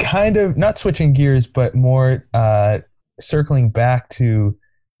 Kind of not switching gears, but more circling back to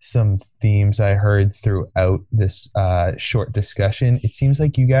some themes I heard throughout this short discussion. It seems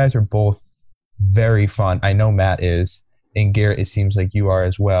like you guys are both very fond. I know Matt is, and Garrett, it seems like you are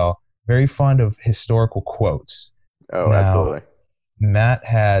as well. Very fond of historical quotes. Oh, now, absolutely. Matt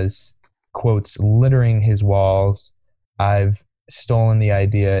has quotes littering his walls. I've stolen the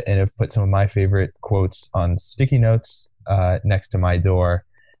idea and have put some of my favorite quotes on sticky notes next to my door.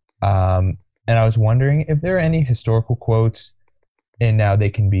 And I was wondering if there are any historical quotes, and now they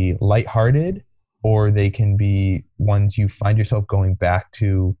can be lighthearted or they can be ones you find yourself going back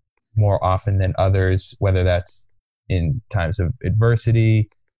to more often than others, whether that's in times of adversity,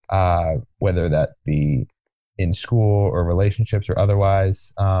 whether that be in school or relationships or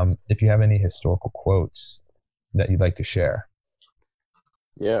otherwise. If you have any historical quotes that you'd like to share.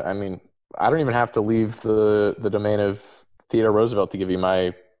 Yeah, I mean, I don't even have to leave the domain of Theodore Roosevelt to give you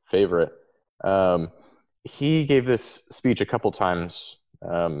my favorite. He gave this speech a couple times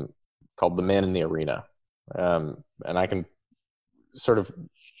called "The Man in the Arena," and I can sort of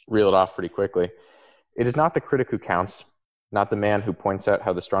reel it off pretty quickly. It is not the critic who counts, not the man who points out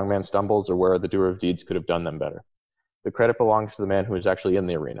how the strong man stumbles or where the doer of deeds could have done them better. The credit belongs to the man who is actually in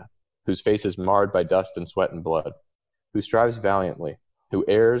the arena, whose face is marred by dust and sweat and blood, who strives valiantly, who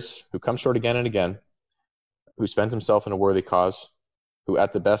errs, who comes short again and again, who spends himself in a worthy cause, who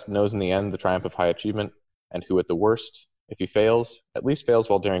at the best knows in the end the triumph of high achievement, and who at the worst, if he fails, at least fails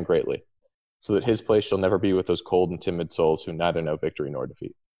while daring greatly, so that his place shall never be with those cold and timid souls who neither know victory nor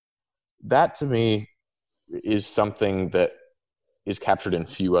defeat. That, to me, is something that is captured in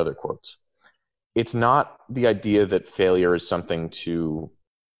few other quotes. It's not the idea that failure is something to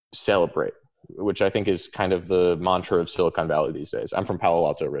celebrate, which I think is kind of the mantra of Silicon Valley these days. I'm from Palo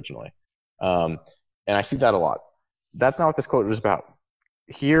Alto originally, and I see that a lot. That's not what this quote was about.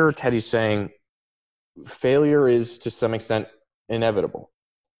 Here, Teddy's saying failure is to some extent inevitable,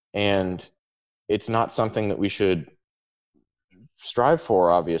 and it's not something that we should strive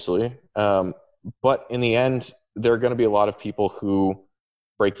for, obviously. But in the end, there are going to be a lot of people who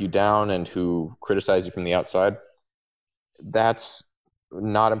break you down and who criticize you from the outside. That's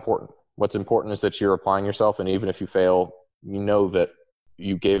not important. What's important is that you're applying yourself, and even if you fail, you know that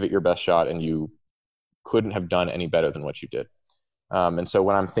you gave it your best shot and you couldn't have done any better than what you did. And so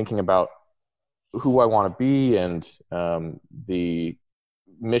when I'm thinking about who I want to be and the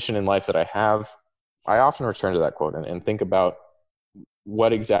mission in life that I have, I often return to that quote and think about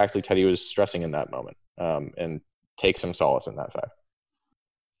what exactly Teddy was stressing in that moment, and take some solace in that fact.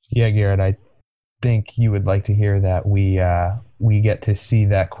 Yeah, Garrett, I think you would like to hear that we get to see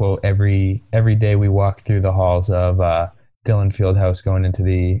that quote every day we walk through the halls of Dillon Fieldhouse going into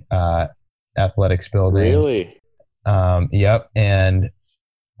the athletics building. Really? Yep. And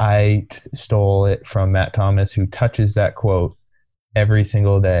I stole it from Matt Thomas, who touches that quote every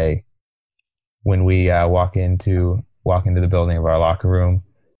single day when we walk into the building of our locker room.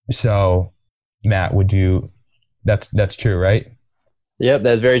 So, Matt, that's true, right? Yep,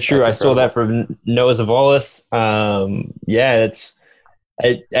 that's very true. That's I stole that incredible. from Noah Zavalis.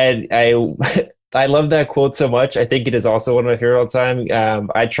 I love that quote so much. I think it is also one of my favorite all time.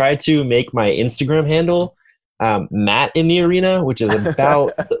 I try to make my Instagram handle Matt in the Arena, which is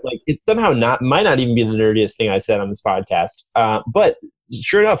about like it's somehow might not even be the nerdiest thing I said on this podcast. But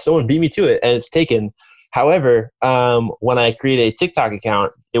sure enough, someone beat me to it, and it's taken. However, when I created a TikTok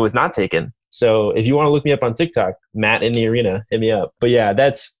account, it was not taken. So if you want to look me up on TikTok, Matt in the Arena, hit me up. But yeah,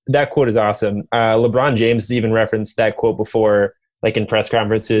 that quote is awesome. LeBron James has even referenced that quote before, like in press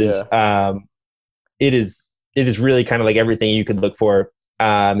conferences. Yeah. It is really kind of like everything you could look for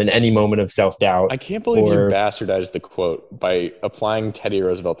in any moment of self-doubt. I can't believe you bastardized the quote by applying Teddy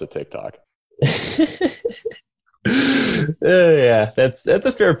Roosevelt to TikTok. Yeah, that's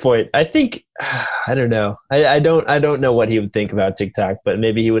a fair point. I think I don't know. I don't know what he would think about TikTok, but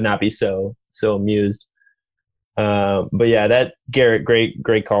maybe he would not be so amused. But yeah, that Garrett,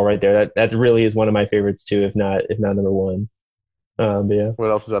 great call right there. That really is one of my favorites too, if not number one. But yeah. What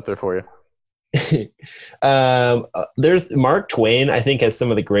else is up there for you? There's Mark Twain. I think has some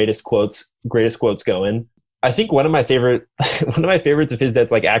of the greatest quotes going. I think one of my favorites of his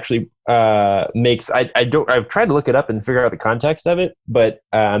that's like actually makes I've tried to look it up and figure out the context of it, but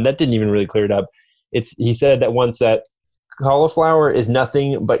that didn't even really clear it up. He said that once that cauliflower is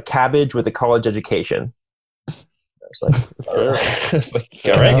nothing but cabbage with a college education. It's like, it's like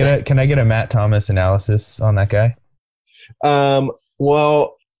can I get a Matt Thomas analysis on that guy?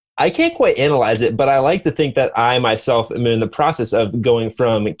 Well, I can't quite analyze it, but I like to think that I myself am in the process of going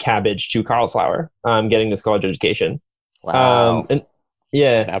from cabbage to cauliflower. Getting this college education. Wow. And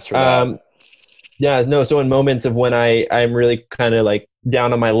yeah. Snaps for that. Yeah, no. So in moments of when I'm really kind of like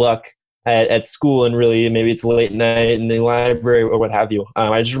down on my luck at school, and really maybe it's late night in the library or what have you,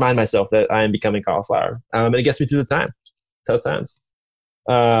 I just remind myself that I am becoming cauliflower, and it gets me through the tough times.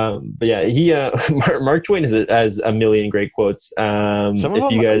 But yeah, Mark Twain has a million great quotes. Some of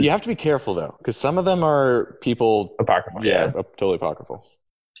them, you have to be careful though, because some of them are people apocryphal. Yeah, totally apocryphal.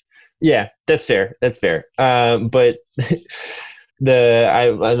 Yeah, that's fair. But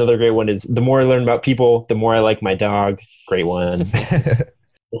another great one is the more I learn about people, the more I like my dog. Great one.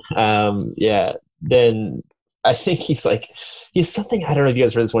 Yeah. Then I think he's something, I don't know if you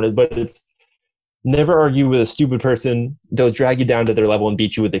guys heard this one, but it's never argue with a stupid person. They'll drag you down to their level and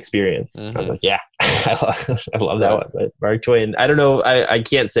beat you with experience. Mm-hmm. I was like, yeah, I love that one. But Mark Twain, I don't know. I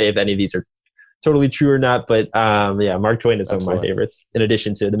can't say if any of these are totally true or not, but yeah, Mark Twain is some of my favorites, in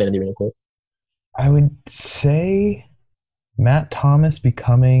addition to the Man in the Arena quote. I would say Matt Thomas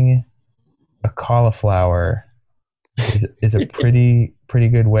becoming a cauliflower is a pretty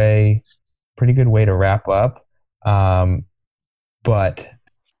good way to wrap up. But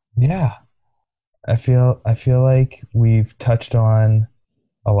yeah, I feel like we've touched on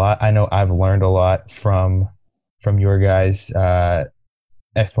a lot. I know I've learned a lot from your guys'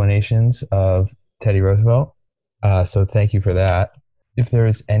 explanations of Teddy Roosevelt. So thank you for that. If there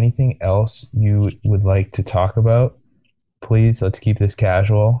is anything else you would like to talk about, please let's keep this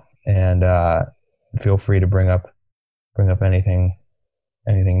casual, and feel free to bring up anything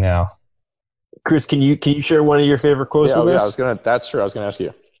now. Chris, can you share one of your favorite quotes with us? That's true. I was gonna ask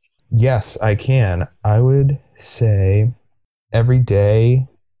you. Yes, I can. I would say every day,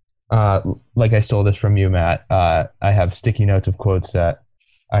 like I stole this from you, Matt. I have sticky notes of quotes that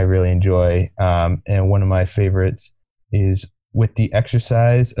I really enjoy, and one of my favorites is, "With the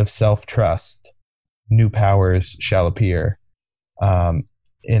exercise of self-trust, new powers shall appear." And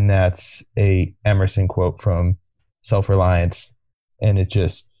that's a Emerson quote from Self-Reliance, and it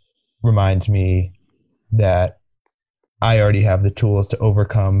just reminds me that I already have the tools to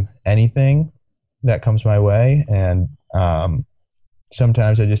overcome anything that comes my way, and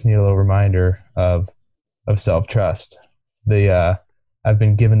sometimes I just need a little reminder of self-trust. I've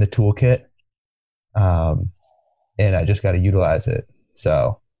been given the toolkit, and I just got to utilize it.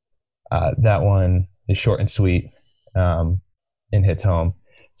 So that one is short and sweet, and hits home.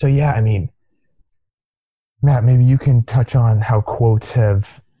 So yeah, I mean, Matt, maybe you can touch on how quotes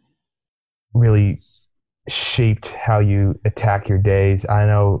have really shaped how you attack your days. I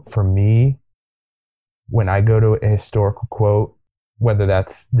know for me, when I go to a historical quote, whether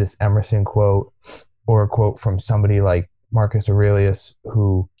that's this Emerson quote or a quote from somebody like Marcus Aurelius,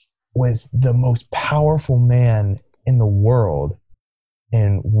 who was the most powerful man in the world,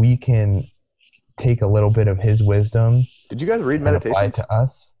 and we can take a little bit of his wisdom Did you guys read and apply it Meditations? to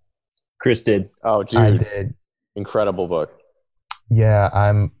us. Chris did. Oh, I dude, did. incredible book. Yeah,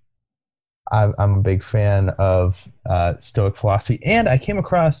 I'm a big fan of Stoic philosophy, and I came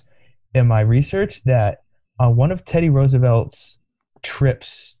across in my research that on one of Teddy Roosevelt's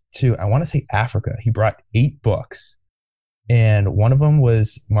trips to, I want to say Africa, he brought 8 books, and one of them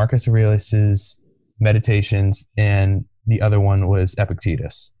was Marcus Aurelius's Meditations, and the other one was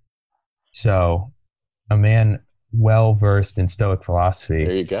Epictetus. So, a man well versed in Stoic philosophy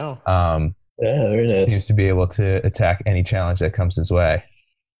There you go. Yeah, very seems nice. to be able to attack any challenge that comes his way.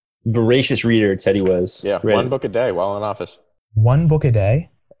 Voracious reader, Teddy was. Yeah, Read one it. book a day while in office. 1 book a day.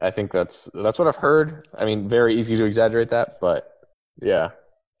 I think that's what I've heard. I mean, very easy to exaggerate that, but yeah.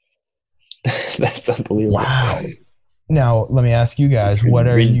 That's unbelievable. Wow. Now, let me ask you guys, what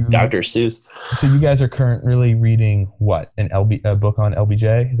are Read you? Dr. Seuss. So you guys are currently reading what? A book on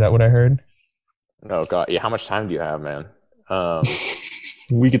LBJ? Is that what I heard? Oh God, yeah. How much time do you have, man?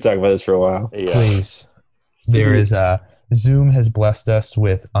 We could talk about this for a while. Yeah. Please. There is Zoom has blessed us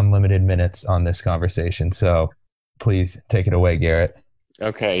with unlimited minutes on this conversation. So please take it away, Garrett.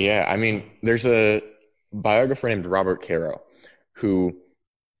 Okay, yeah. I mean, there's a biographer named Robert Caro who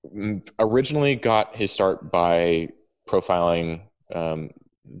originally got his start by profiling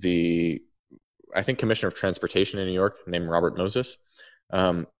the, I think, Commissioner of Transportation in New York named Robert Moses,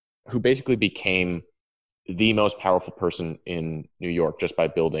 who basically became the most powerful person in New York just by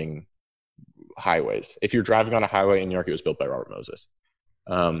building highways. If you're driving on a highway in New York, it was built by Robert Moses.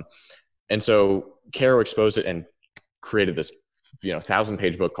 And so Caro exposed it and created this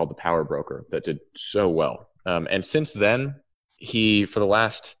 1,000-page book called The Power Broker that did so well. And since then, he, for the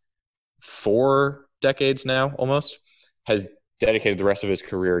last 4 decades now, almost, has dedicated the rest of his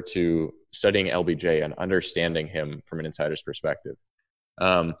career to studying LBJ and understanding him from an insider's perspective.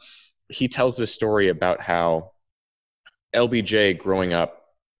 He tells this story about how LBJ growing up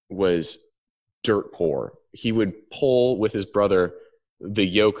was dirt poor. He would pull with his brother the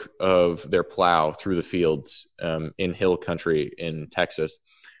yoke of their plow through the fields in hill country in Texas,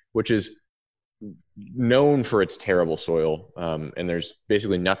 which is known for its terrible soil. And there's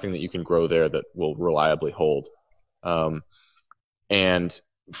basically nothing that you can grow there that will reliably hold. And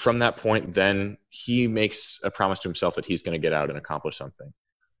from that point, then he makes a promise to himself that he's going to get out and accomplish something.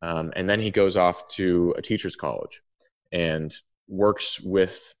 And then he goes off to a teacher's college and works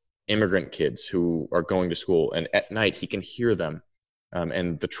with immigrant kids who are going to school. And at night, he can hear them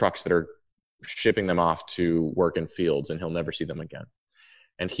and the trucks that are shipping them off to work in fields, and he'll never see them again.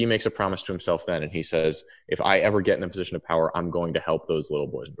 And he makes a promise to himself then, and he says, if I ever get in a position of power, I'm going to help those little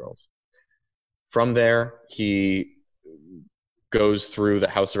boys and girls. From there, he goes through the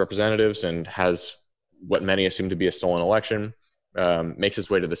House of Representatives and has what many assume to be a stolen election, makes his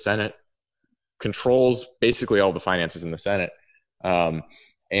way to the Senate, controls basically all the finances in the Senate,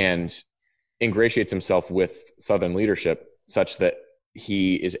 and ingratiates himself with Southern leadership such that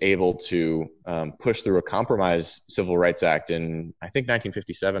he is able to push through a compromise Civil Rights Act in, I think,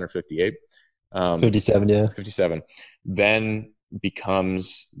 1957 or 58. 57, yeah. 57. Then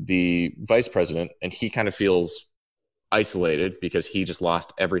becomes the vice president, and he kind of feels isolated because he just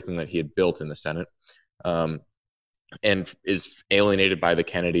lost everything that he had built in the Senate, and is alienated by the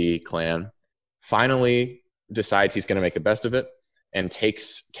Kennedy clan. Finally decides he's going to make the best of it and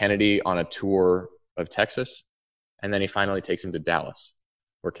takes Kennedy on a tour of Texas. And then he finally takes him to Dallas,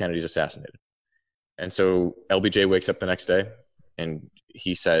 where Kennedy's assassinated. And so LBJ wakes up the next day and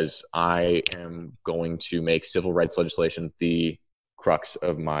he says, I am going to make civil rights legislation the crux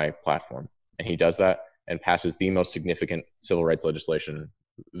of my platform. And he does that and passes the most significant civil rights legislation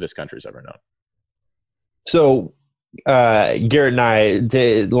this country's ever known. So Garrett and I,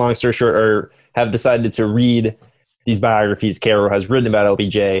 long story short, have decided to read these biographies Caro has written about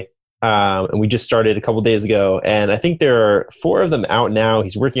LBJ. And we just started a couple days ago, and I think there are 4 of them out now.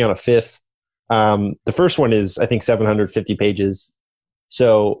 He's working on a 5th. The first one is, I think, 750 pages.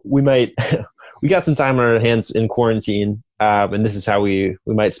 So we got some time on our hands in quarantine, and this is how we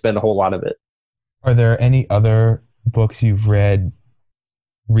might spend a whole lot of it. Are there any other books you've read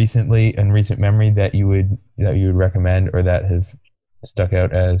recently in recent memory that you would recommend or that have stuck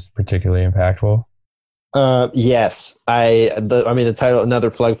out as particularly impactful? Yes, the title, another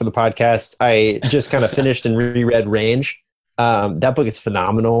plug for the podcast. I just kind of finished and reread Range. That book is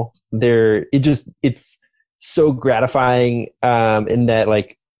phenomenal. It's so gratifying. In that,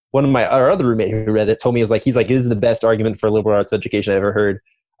 like, one of our other roommate who read it told me, he's like, this is the best argument for liberal arts education I've ever heard.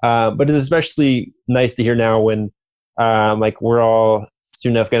 But it's especially nice to hear now when, like, we're all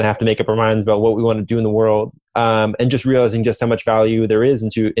soon enough going to have to make up our minds about what we want to do in the world. And just realizing just how much value there is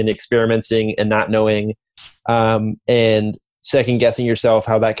in experimenting and not knowing, and second guessing yourself,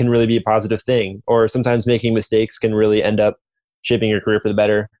 how that can really be a positive thing, or sometimes making mistakes can really end up shaping your career for the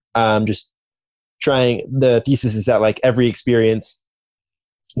better. Just trying, the thesis is that, like, every experience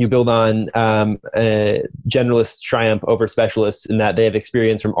you build on, generalists triumph over specialists, in that they have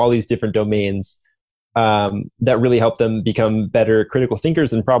experience from all these different domains, that really help them become better critical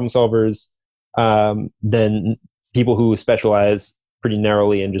thinkers and problem solvers, than people who specialize pretty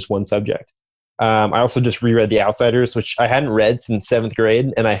narrowly in just one subject. I also just reread The Outsiders, which I hadn't read since 7th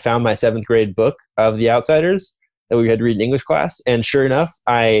grade, and I found my 7th grade book of The Outsiders that we had to read in English class. And sure enough,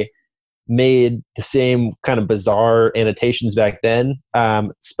 I made the same kind of bizarre annotations back then.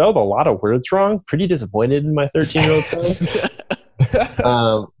 Spelled a lot of words wrong. Pretty disappointed in my 13-year-old self.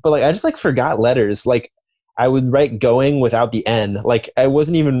 But, like, I just, like, forgot letters. Like, I would write going without the N. Like, I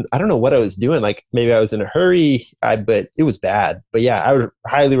don't know what I was doing. Like, maybe I was in a hurry, but it was bad. But yeah, I would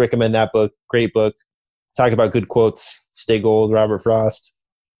highly recommend that book. Great book. Talk about good quotes. Stay gold, Robert Frost.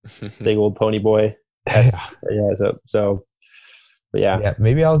 Stay gold, Pony Boy. Yeah. But yeah. Yeah,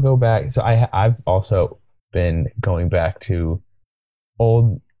 maybe I'll go back. So I've also been going back to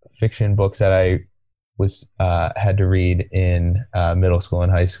old fiction books that I was had to read in middle school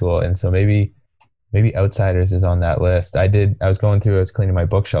and high school, and so maybe Outsiders is on that list. I was cleaning my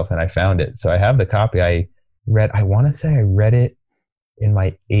bookshelf and I found it, so I have the copy. I want to say I read it in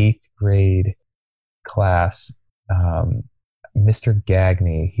my 8th grade class. Mr.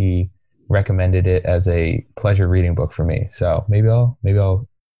 Gagney, he recommended it as a pleasure reading book for me. So maybe I'll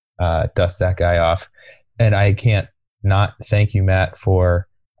dust that guy off. And I can't not thank you, Matt, for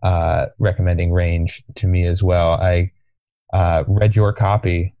recommending Range to me as well. I read your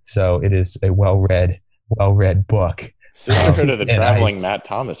copy, so it is a well-read book. Sisterhood of the traveling Matt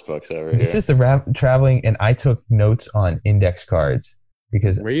Thomas books over here. This is the traveling, and I took notes on index cards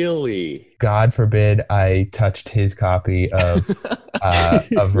because really, God forbid I touched his copy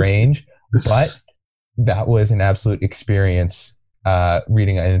of Range. But that was an absolute experience,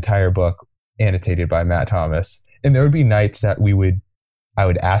 reading an entire book annotated by Matt Thomas. And there would be nights that I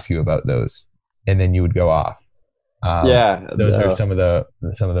would ask you about those, and then you would go off. Those are some of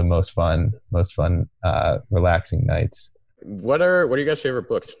the most fun, relaxing nights. What are your guys' favorite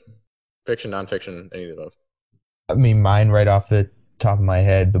books? Fiction, nonfiction, any of the above? I mean, mine right off the top of my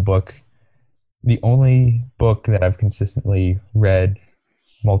head, the only book that I've consistently read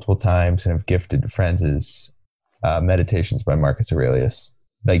multiple times and have gifted to friends is Meditations by Marcus Aurelius.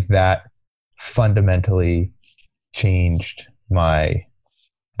 Like, that fundamentally changed my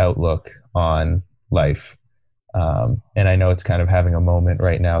outlook on life. And I know it's kind of having a moment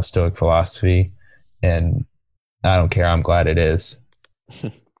right now, Stoic philosophy, and I don't care. I'm glad it is.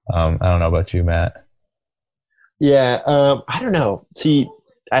 I don't know about you, Matt. Yeah, I don't know. See,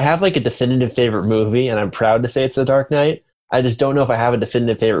 I have, like, a definitive favorite movie, and I'm proud to say it's The Dark Knight. I just don't know if I have a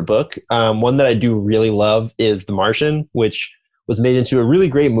definitive favorite book. One that I do really love is The Martian, which was made into a really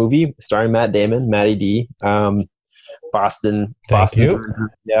great movie starring Matt Damon, Matty D. Boston. Thank you.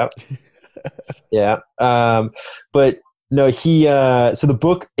 Yeah. Yeah. But no, so the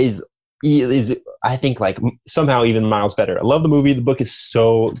book is I think, like, somehow even miles better. I love the movie. The book is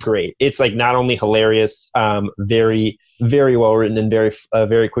so great. It's, like, not only hilarious, very, very well written, and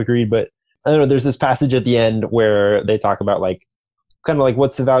very quick read, but I don't know, there's this passage at the end where they talk about, like, kind of like,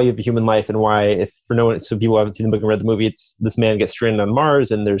 what's the value of a human life, and why, if for no one, so people who haven't seen the book and read the movie, it's this man gets stranded on Mars,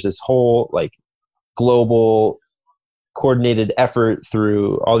 and there's this whole, like, global coordinated effort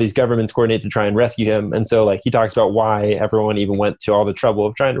through all these governments coordinated to try and rescue him. And so, like, he talks about why everyone even went to all the trouble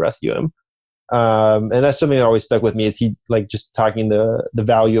of trying to rescue him. And that's something that always stuck with me, is he, like, just talking the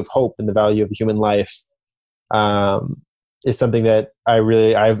value of hope and the value of human life, is something that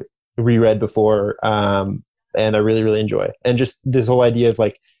I've reread before, and I really, really enjoy. And just this whole idea of,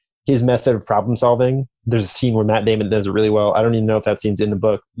 like, his method of problem solving. There's a scene where Matt Damon does it really well. I don't even know if that scene's in the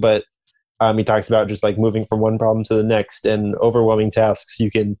book, but he talks about just, like, moving from one problem to the next, and overwhelming tasks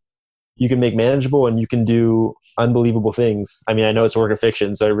you can make manageable, and you can do unbelievable things. I mean, I know it's a work of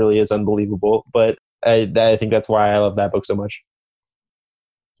fiction, so it really is unbelievable, but I think that's why I love that book so much.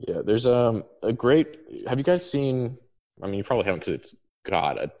 Yeah, there's a great. Have you guys seen? I mean, you probably haven't, because it's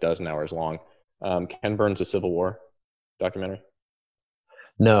a dozen hours long. Ken Burns' A Civil War documentary?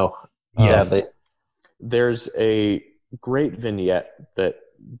 No, Yes. sadly. There's a great vignette that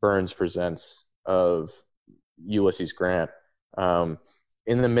Burns presents of Ulysses Grant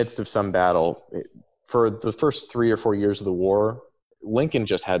in the midst of some battle. For the first 3 or 4 years of the war, Lincoln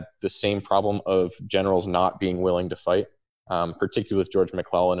just had the same problem of generals not being willing to fight, particularly with George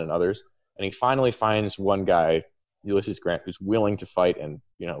McClellan and others. And he finally finds one guy, Ulysses Grant, who's willing to fight and,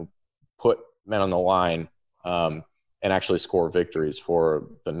 put men on the line and actually score victories for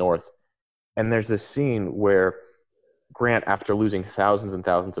the North. And there's this scene where Grant, after losing thousands and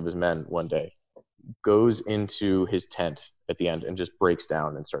thousands of his men one day, goes into his tent at the end and just breaks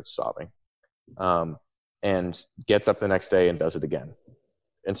down and starts sobbing, and gets up the next day and does it again.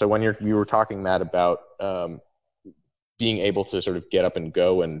 And so when you were talking, Matt, about being able to sort of get up and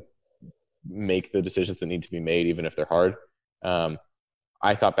go and make the decisions that need to be made, even if they're hard,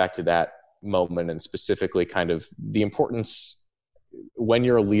 I thought back to that moment, and specifically kind of the importance when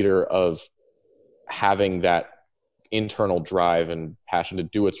you're a leader of having that internal drive and passion to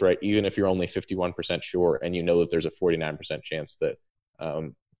do what's right, even if you're only 51% sure and you know that there's a 49% chance that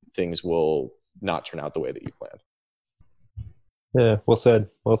things will not turn out the way that you planned. Yeah, well said.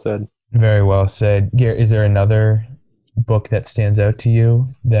 Well said. Very well said. Garrett, is there another book that stands out to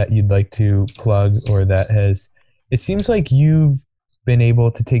you that you'd like to plug, or that has, it seems like you've been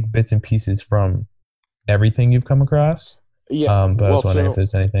able to take bits and pieces from everything you've come across. Yeah. But I was wondering if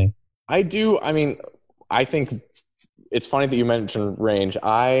there's anything. I do. I mean, I think it's funny that you mentioned range.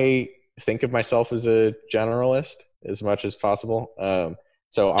 I think of myself as a generalist as much as possible.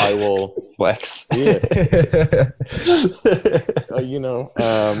 So I will flex. Yeah.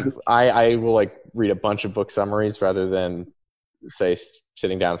 I will like read a bunch of book summaries rather than say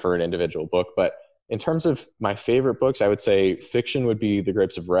sitting down for an individual book. But in terms of my favorite books, I would say fiction would be The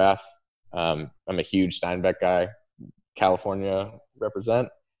Grapes of Wrath. I'm a huge Steinbeck guy. California represent.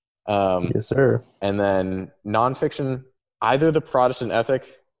 Yes, sir. And then nonfiction, either The Protestant Ethic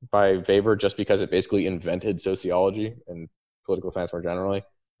by Weber, just because it basically invented sociology and political science more generally,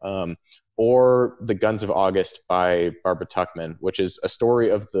 or The Guns of August by Barbara Tuchman, which is a story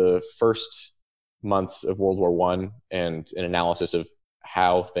of the first months of World War I and an analysis of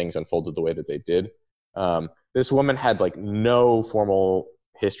how things unfolded the way that they did. This woman had like no formal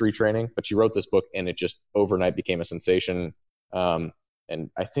history training, but she wrote this book and it just overnight became a sensation. And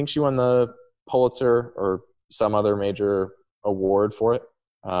I think she won the Pulitzer or some other major award for it.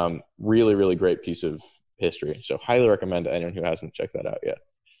 Really, really great piece of history. So highly recommend to anyone who hasn't checked that out yet.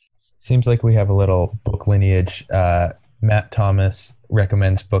 Seems like we have a little book lineage. Matt Thomas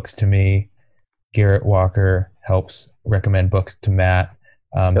recommends books to me. Garrett Walker helps recommend books to Matt.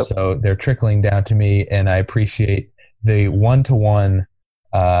 Yep. So they're trickling down to me, and I appreciate the one-to-one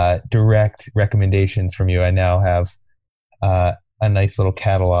direct recommendations from you. I now have a nice little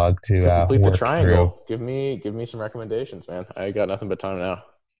catalog to complete work the triangle. through. Give me some recommendations, man. I got nothing but time now.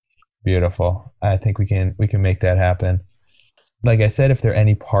 Beautiful. I think we can make that happen. Like I said, if there are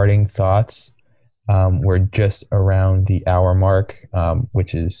any parting thoughts, we're just around the hour mark,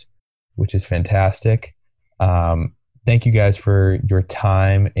 which is fantastic. Thank you guys for your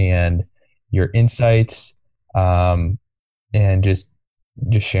time and your insights, and just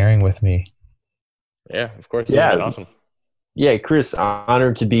sharing with me. Yeah, of course. Yeah. It's been awesome. Yeah, Chris,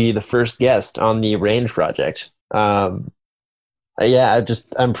 honored to be the first guest on the Range Project. I'm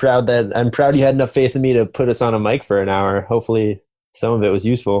proud you had enough faith in me to put us on a mic for an hour. Hopefully some of it was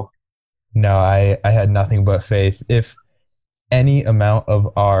useful. No, I had nothing but faith. If any amount of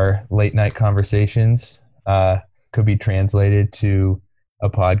our late night conversations could be translated to a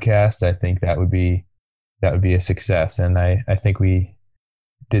podcast, I think that would be a success. And I think we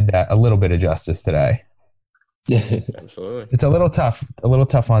did that a little bit of justice today. Absolutely. It's a little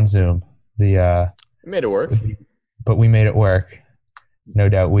tough on Zoom. We made it work. But we made it work. No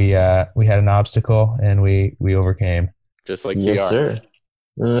doubt we had an obstacle and we overcame. Just like Yes, TR.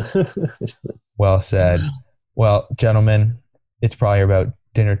 sir. Well said. Well, gentlemen, it's probably about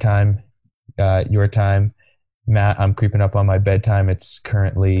dinner time, your time. Matt, I'm creeping up on my bedtime. It's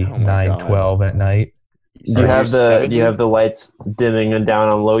currently 9:12 at night. Do you have the lights dimming and down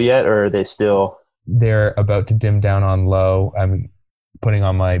on low yet, or are they still? They're about to dim down on low. I'm putting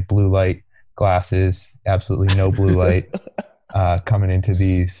on my blue light glasses. Absolutely no blue light coming into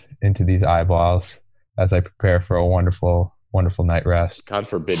these eyeballs as I prepare for a wonderful night rest. God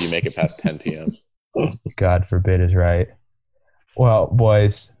forbid you make it past 10 p.m. God forbid is right. Well,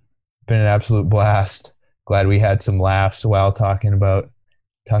 boys, been an absolute blast. Glad we had some laughs while talking about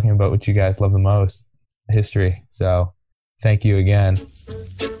what you guys love the most, history. So Thank you again.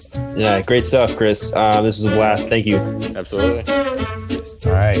 Yeah, great stuff, Chris. This was a blast. Thank you. Absolutely.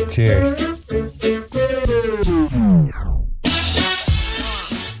 All right, cheers.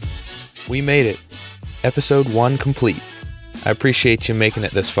 We made it. Episode 1 complete. I appreciate you making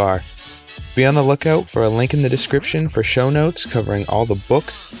it this far. Be on the lookout for a link in the description for show notes covering all the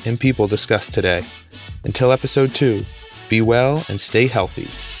books and people discussed today. Until episode 2, be well and stay healthy.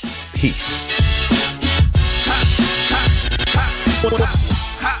 Peace.